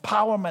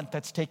empowerment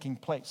that's taking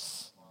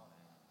place.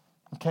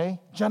 Okay?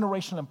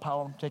 Generational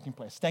empowerment taking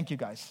place. Thank you,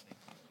 guys.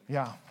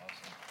 Yeah.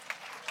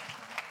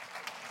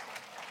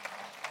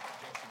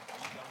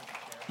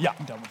 Yeah,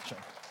 I'm done with the show.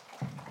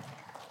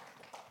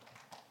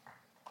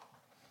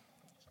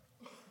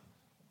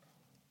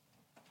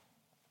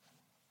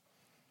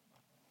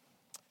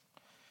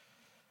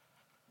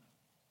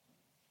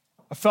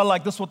 I felt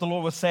like this is what the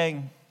Lord was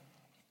saying.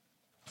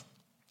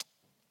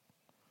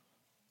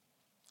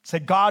 Say,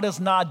 God is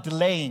not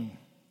delaying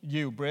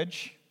you,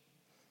 Bridge.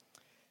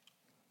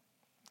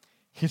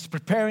 He's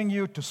preparing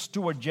you to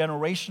steward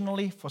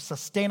generationally for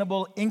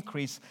sustainable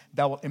increase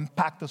that will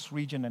impact this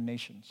region and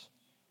nations.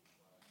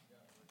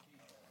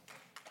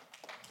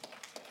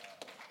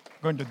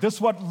 This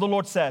is what the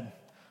Lord said.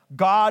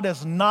 God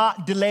is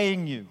not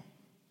delaying you.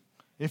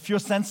 If you're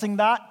sensing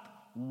that,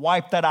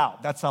 wipe that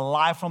out. That's a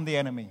lie from the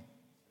enemy.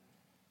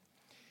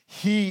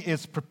 He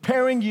is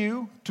preparing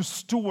you to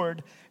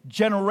steward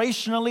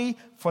generationally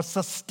for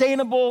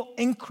sustainable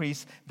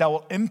increase that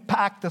will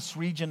impact this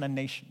region and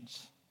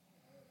nations.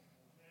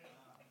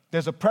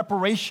 There's a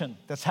preparation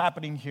that's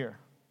happening here.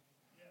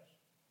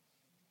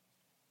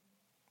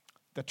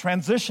 The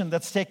transition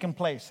that's taken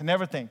place and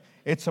everything,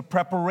 it's a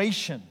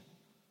preparation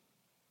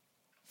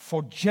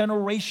for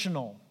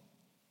generational,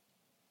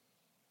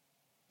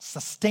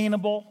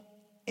 sustainable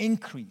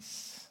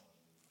increase.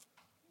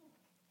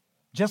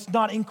 Just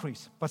not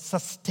increase, but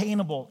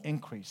sustainable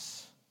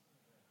increase.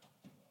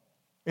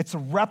 It's a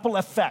ripple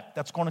effect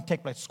that's going to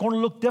take place. It's going to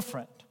look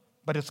different,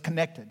 but it's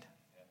connected.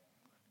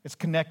 It's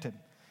connected.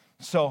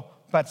 So,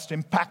 but it's to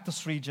impact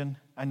this region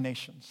and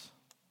nations.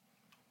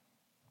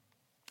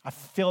 I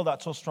feel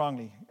that so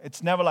strongly.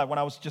 It's never like when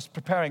I was just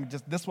preparing,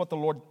 this is what the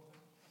Lord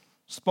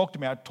spoke to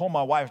me. I told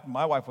my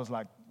wife was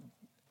like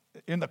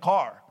in the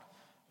car,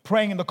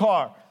 praying in the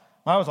car.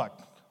 I was like,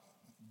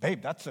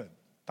 babe, that's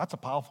a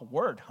powerful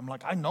word. I'm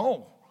like, I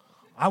know.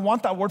 I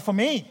want that word for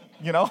me,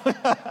 you know?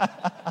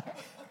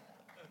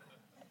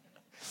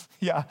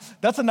 Yeah,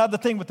 that's another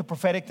thing with the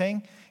prophetic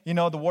thing. You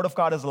know, the word of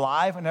God is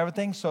alive and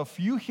everything. So if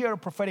you hear a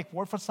prophetic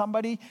word for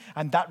somebody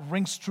and that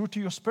rings true to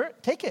your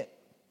spirit, take it.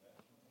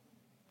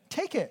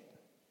 Take it.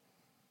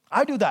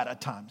 I do that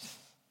at times.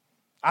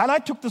 And I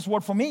took this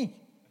word for me.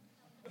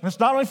 And it's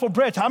not only for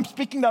Bridge. I'm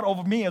speaking that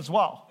over me as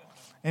well.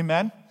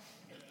 Amen?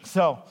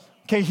 So,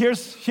 okay,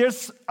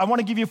 here's I want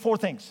to give you four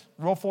things.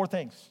 Four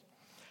things.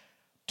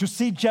 To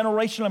see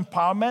generational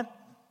empowerment,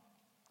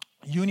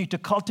 you need to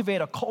cultivate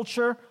a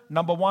culture,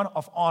 number one,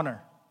 of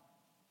honor.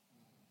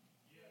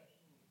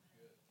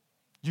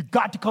 You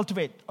got to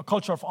cultivate a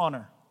culture of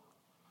honor.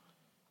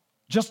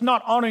 Just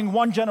not honoring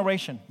one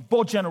generation,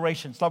 both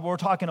generations, like we're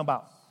talking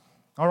about.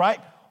 All right?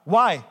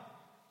 Why?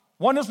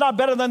 One is not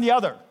better than the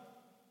other.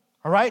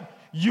 All right?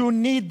 You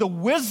need the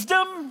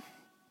wisdom.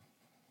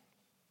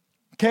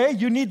 Okay?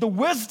 You need the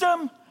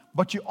wisdom,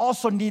 but you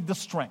also need the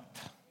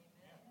strength.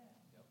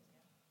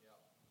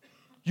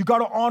 You got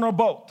to honor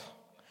both.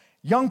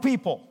 Young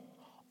people,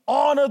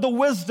 honor the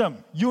wisdom.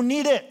 You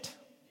need it.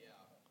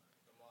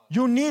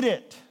 You need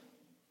it.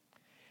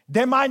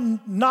 They might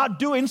not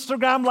do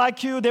Instagram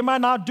like you. They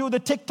might not do the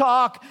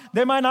TikTok.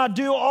 They might not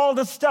do all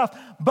this stuff.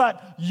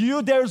 But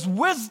there's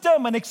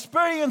wisdom and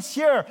experience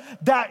here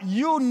that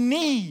you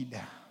need.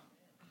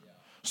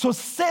 So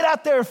sit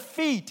at their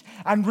feet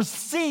and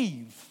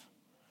receive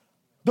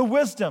The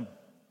wisdom.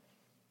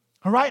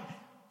 All right?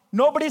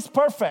 Nobody's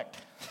perfect.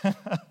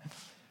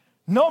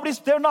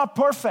 They're not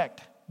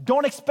perfect.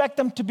 Don't expect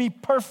them to be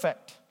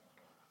perfect.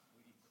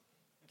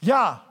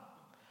 Yeah.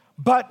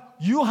 But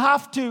you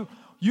have to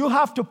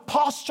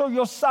posture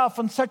yourself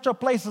in such a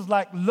place as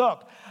like,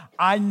 look,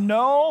 I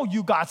know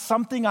you got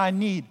something I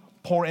need,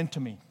 pour into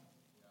me.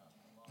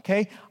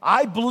 Okay?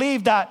 I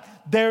believe that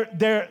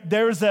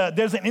there's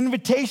an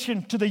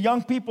invitation to the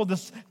young people,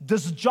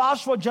 this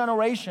Joshua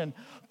generation,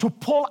 to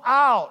pull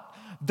out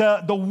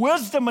the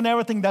wisdom and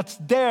everything that's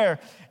there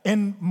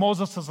in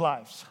Moses'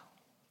 lives.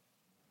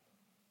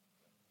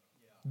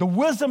 The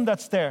wisdom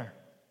that's there.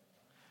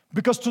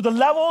 Because to the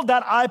level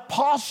that I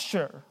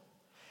posture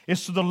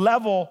is to the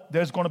level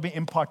there's going to be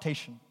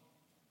impartation.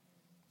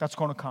 That's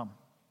going to come.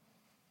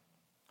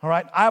 All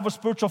right? I have a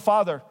spiritual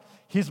father.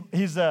 He's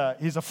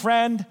a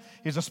friend.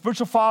 He's a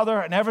spiritual father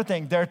and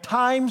everything. There are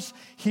times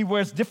he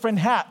wears different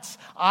hats.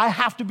 I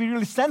have to be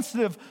really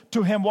sensitive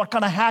to him, what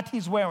kind of hat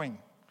he's wearing.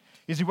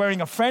 Is he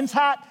wearing a friend's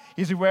hat?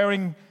 Is he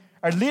wearing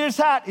a leader's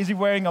hat? Is he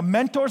wearing a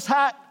mentor's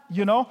hat?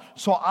 You know?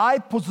 So I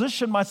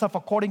position myself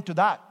according to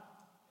that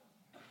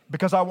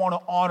because I want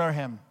to honor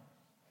him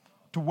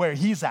to where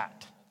he's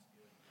at.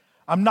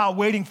 I'm not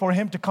waiting for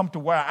him to come to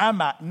where I'm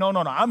at. No.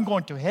 I'm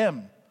going to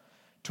him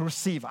to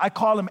receive. I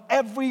call him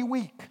every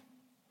week.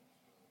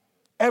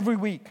 Every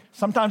week.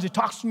 Sometimes he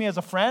talks to me as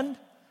a friend.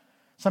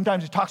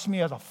 Sometimes he talks to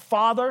me as a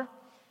father.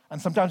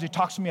 And sometimes he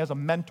talks to me as a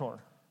mentor.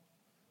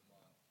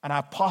 And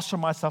I posture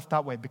myself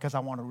that way because I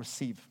want to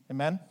receive.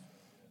 Amen?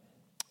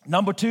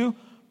 Number 2,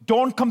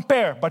 don't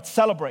compare, but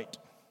celebrate.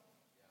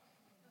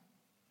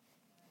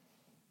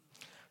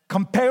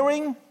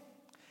 Comparing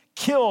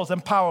kills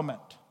empowerment.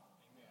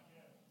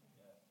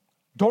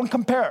 Don't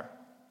compare.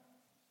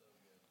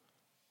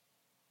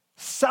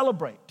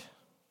 Celebrate.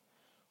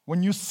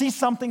 When you see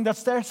something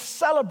that's there,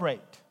 celebrate.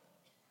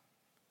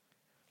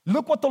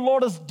 Look what the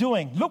Lord is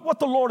doing. Look what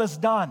the Lord has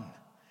done.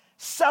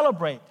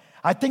 Celebrate.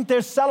 I think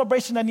there's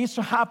celebration that needs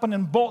to happen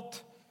in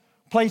both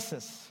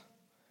places.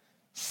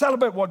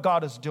 Celebrate what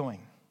God is doing.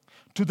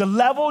 To the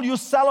level you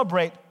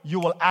celebrate, you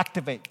will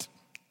activate.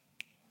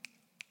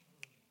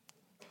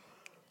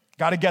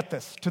 Got to get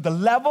this. To the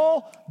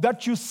level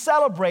that you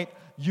celebrate,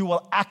 you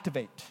will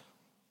activate.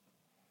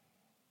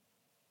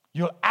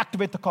 You'll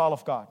activate the call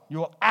of God. You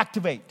will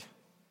activate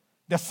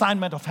the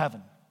assignment of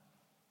heaven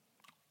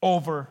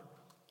over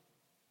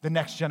the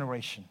next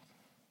generation.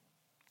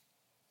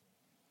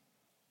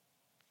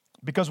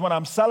 Because when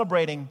I'm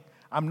celebrating,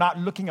 I'm not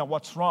looking at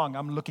what's wrong,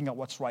 I'm looking at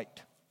what's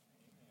right.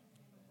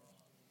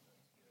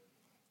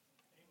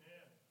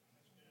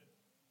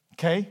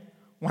 Okay?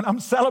 When I'm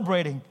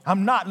celebrating,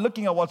 I'm not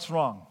looking at what's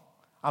wrong,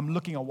 I'm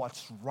looking at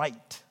what's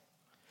right.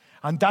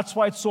 And that's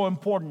why it's so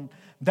important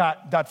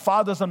that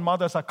fathers and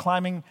mothers are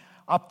climbing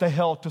up the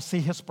hill to see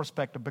his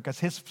perspective, because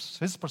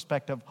his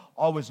perspective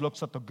always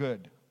looks at the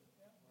good.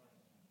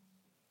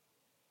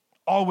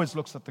 Always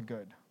looks at the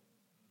good.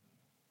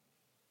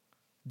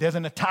 There's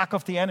an attack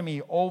of the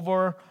enemy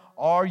over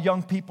our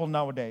young people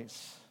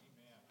nowadays.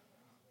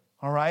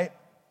 All right?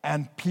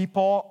 And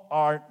people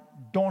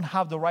don't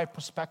have the right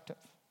perspective.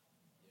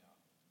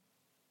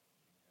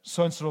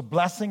 So instead of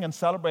blessing and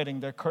celebrating,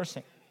 they're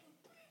cursing.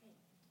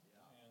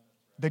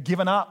 They're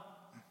giving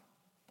up.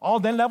 Oh,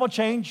 they'll never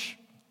change.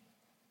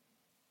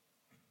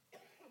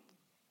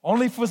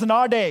 Only if it was in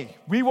our day.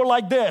 We were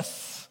like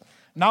this.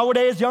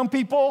 Nowadays, young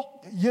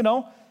people,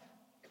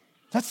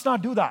 let's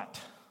not do that.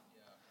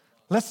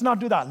 Let's not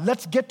do that.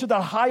 Let's get to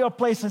that higher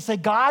place and say,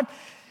 God,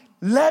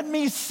 let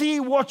me see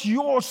what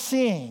you're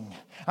seeing.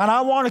 And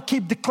I want to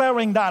keep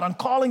declaring that and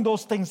calling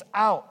those things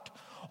out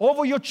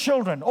over your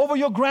children, over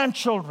your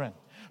grandchildren.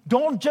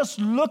 Don't just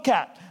look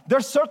at their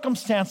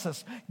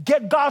circumstances.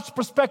 Get God's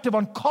perspective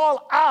and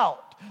call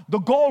out the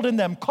gold in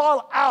them.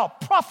 Call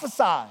out,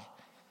 prophesy.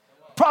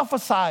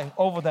 Prophesy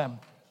over them.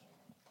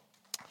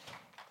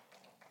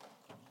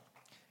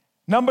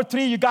 Number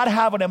 3, you got to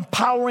have an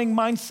empowering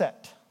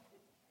mindset.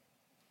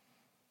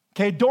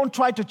 Okay, don't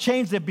try to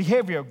change their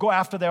behavior. Go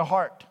after their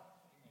heart.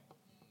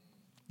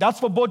 That's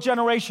for both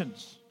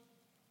generations.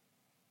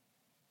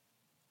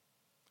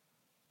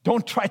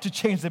 Don't try to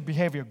change their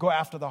behavior. Go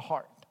after their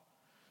heart.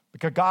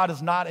 Because God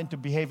is not into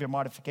behavior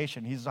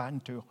modification. He's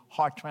into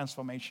heart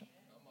transformation.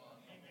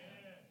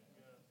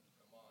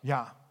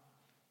 Yeah.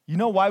 You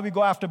know why we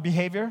go after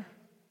behavior?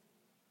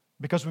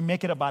 Because we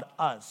make it about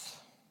us.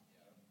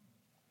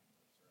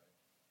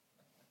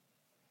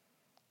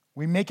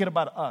 We make it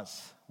about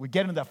us. We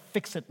get into that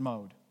fix-it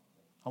mode.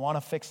 I want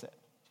to fix it.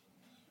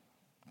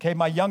 Okay,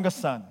 my youngest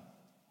son.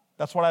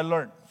 That's what I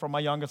learned from my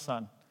youngest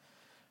son.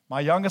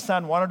 My youngest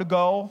son wanted to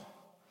go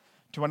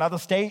to another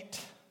state,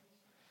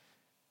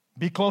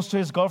 be close to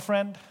his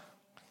girlfriend.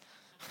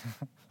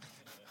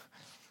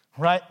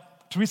 Right?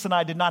 Teresa and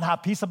I did not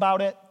have peace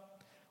about it.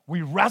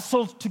 We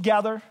wrestled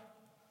together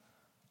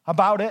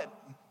about it.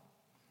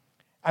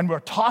 And we're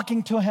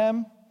talking to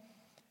him.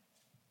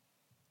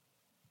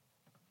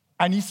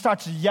 And he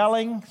starts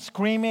yelling,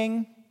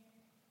 screaming,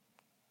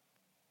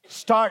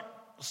 start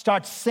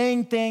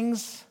saying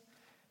things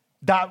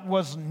that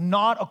was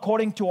not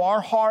according to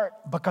our heart,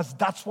 because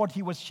that's what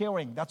he was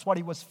sharing. That's what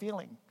he was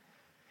feeling.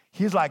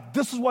 He's like,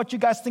 this is what you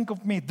guys think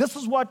of me. This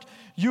is what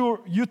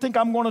you think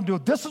I'm going to do.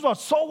 This is what,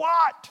 so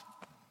what?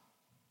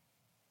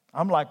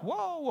 I'm like,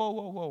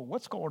 whoa.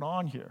 What's going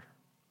on here?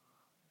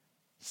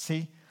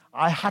 See,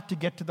 I had to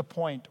get to the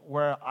point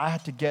where I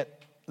had to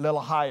get a little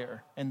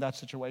higher in that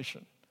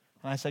situation.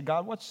 And I said,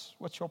 God, what's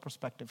your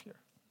perspective here?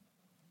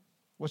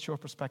 What's your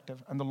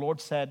perspective? And the Lord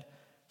said,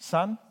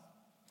 son,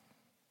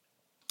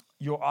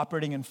 you're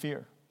operating in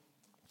fear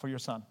for your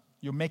son.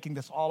 You're making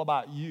this all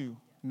about you,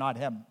 not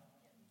him.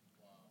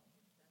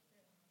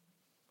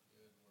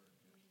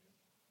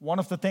 One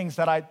of the things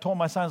that I told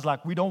my sons,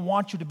 like, we don't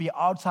want you to be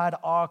outside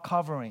our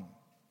covering.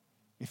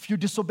 If you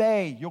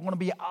disobey, you're going to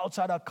be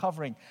outside our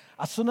covering.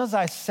 As soon as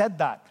I said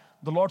that,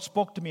 the Lord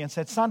spoke to me and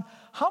said, son,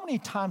 how many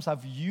times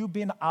have you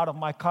been out of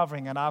my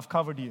covering and I've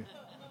covered you?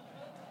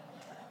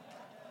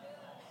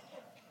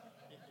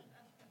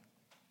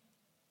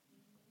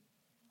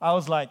 I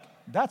was like,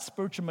 that's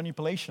spiritual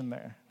manipulation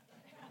there.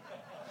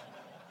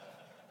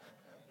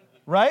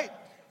 Right?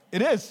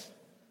 It is.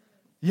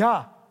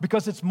 Yeah,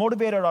 because it's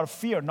motivated out of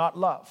fear, not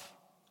love.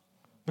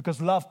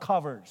 Because love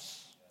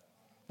covers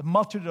the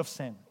multitude of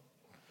sin.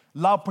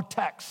 Love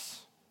protects.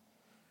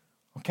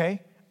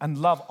 Okay? And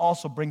love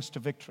also brings to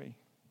victory.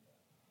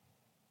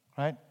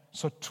 Right?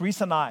 So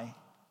Teresa and I,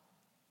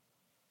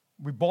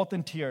 we both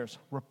in tears,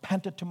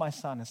 repented to my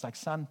son. It's like,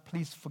 son,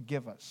 please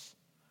forgive us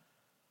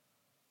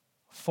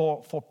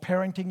for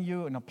parenting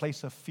you in a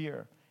place of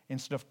fear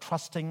instead of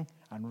trusting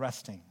and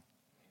resting.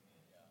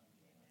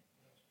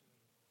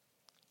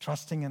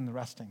 Trusting and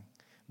resting.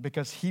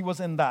 Because he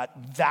was in that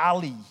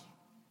valley,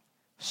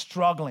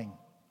 struggling,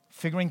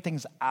 figuring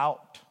things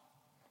out.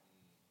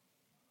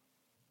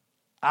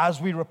 As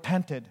we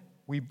repented,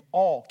 we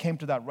all came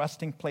to that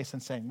resting place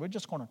and saying, we're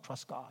just going to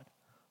trust God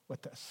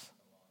with this.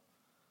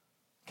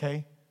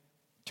 Okay?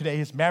 Today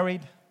he's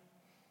married.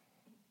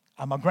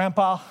 I'm a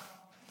grandpa.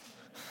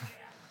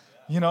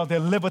 They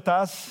live with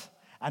us.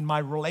 And my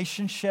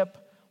relationship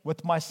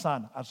with my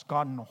son has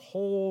gotten a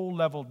whole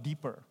level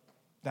deeper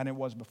than it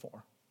was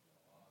before.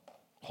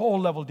 Whole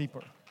level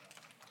deeper.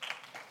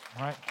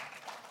 All right?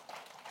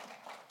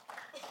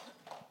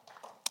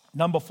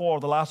 Number 4,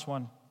 the last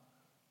one.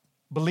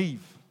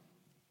 Believe.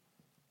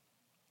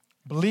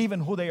 Believe in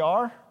who they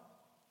are,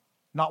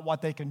 not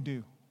what they can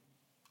do.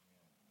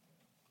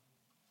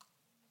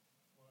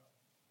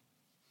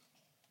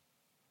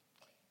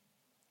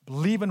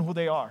 Believe in who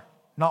they are,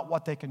 not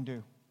what they can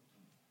do.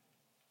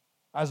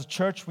 As a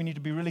church, we need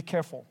to be really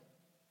careful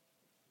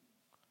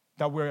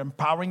that we're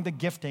empowering the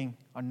gifting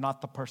and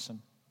not the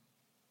person.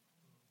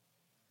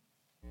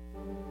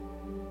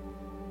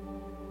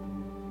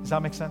 Does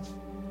that make sense?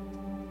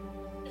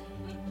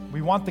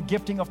 We want the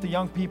gifting of the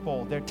young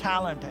people, their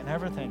talent and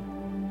everything.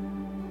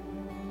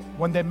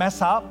 When they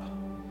mess up,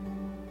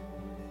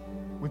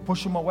 we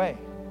push them away.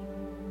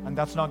 And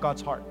that's not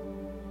God's heart.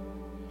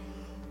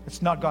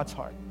 It's not God's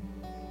heart.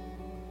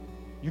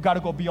 You got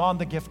to go beyond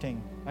the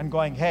gifting and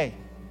going, hey,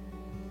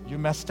 you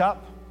messed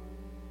up.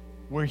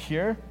 We're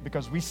here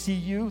because we see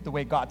you the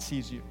way God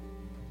sees you.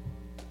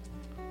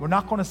 We're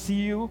not going to see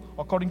you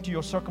according to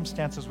your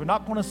circumstances. We're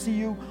not going to see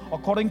you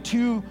according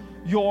to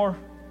your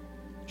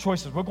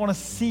choices. We're going to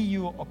see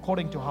you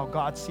according to how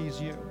God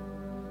sees you.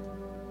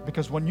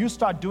 Because when you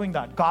start doing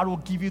that, God will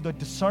give you the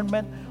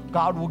discernment.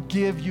 God will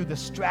give you the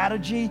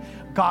strategy.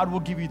 God will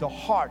give you the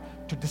heart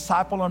to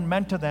disciple and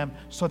mentor them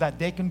so that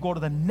they can go to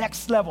the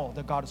next level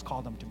that God has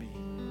called them to be.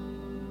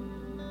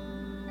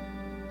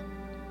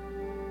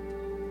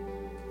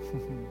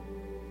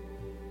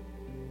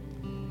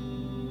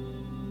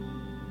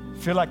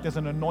 Feel like there's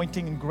an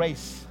anointing and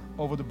grace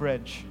over the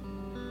bridge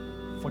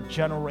for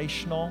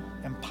generational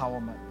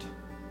empowerment.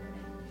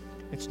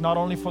 It's not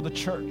only for the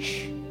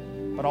church,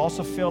 but I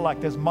also feel like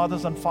there's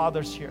mothers and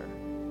fathers here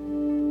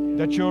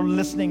that you're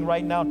listening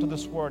right now to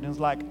this word and it's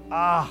like,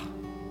 I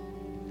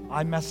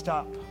messed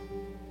up.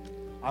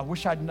 I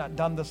wish I'd not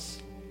done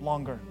this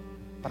longer.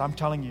 But I'm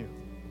telling you,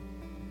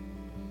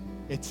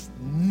 it's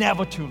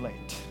never too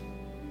late.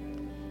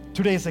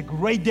 Today is a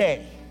great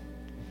day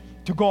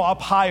to go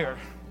up higher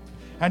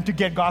and to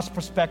get God's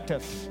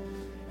perspective.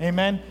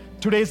 Amen.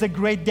 Today is a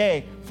great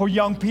day for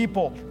young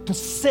people to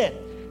sit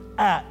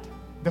at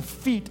the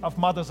feet of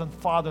mothers and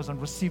fathers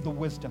and receive the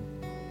wisdom.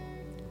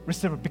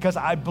 Receive it, because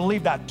I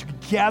believe that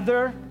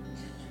together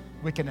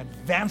we can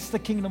advance the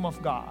kingdom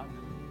of God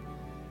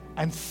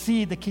and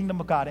see the kingdom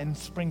of God in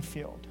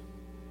Springfield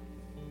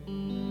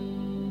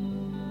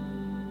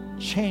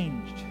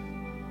changed,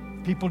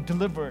 people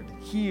delivered,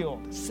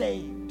 healed,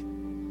 saved,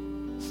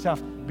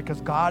 stuff,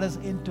 because God is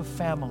into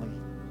family.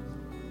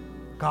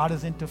 God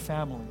is into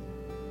family.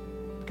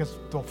 Because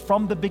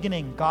from the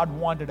beginning, God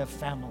wanted a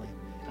family.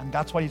 And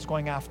that's what he's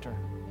going after.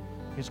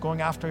 He's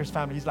going after his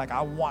family. He's like,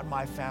 I want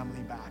my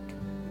family back.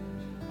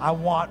 I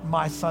want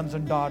my sons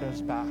and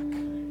daughters back.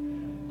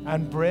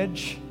 And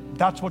Bridge,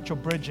 that's what you're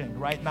bridging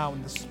right now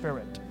in the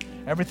spirit.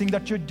 Everything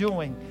that you're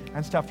doing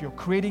and stuff, you're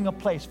creating a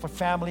place for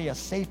family, a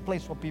safe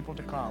place for people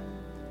to come.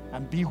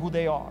 and be who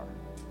they are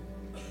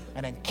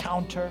and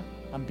encounter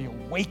and be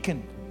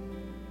awakened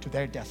to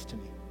their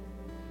destiny.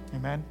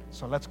 Amen?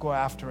 So let's go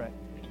after it.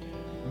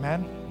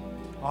 Amen?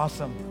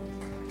 Awesome.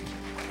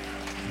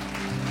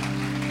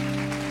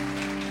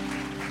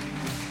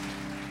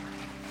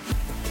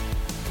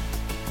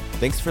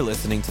 Thanks for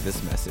listening to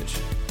this message.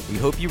 We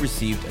hope you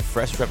received a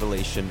fresh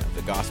revelation of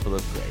the gospel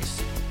of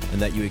grace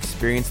and that you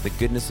experienced the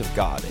goodness of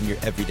God in your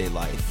everyday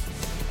life.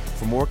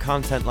 For more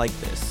content like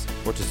this,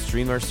 or to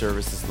stream our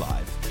services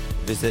live,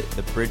 visit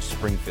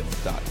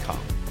thebridgespringfield.com.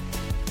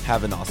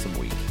 Have an awesome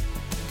week.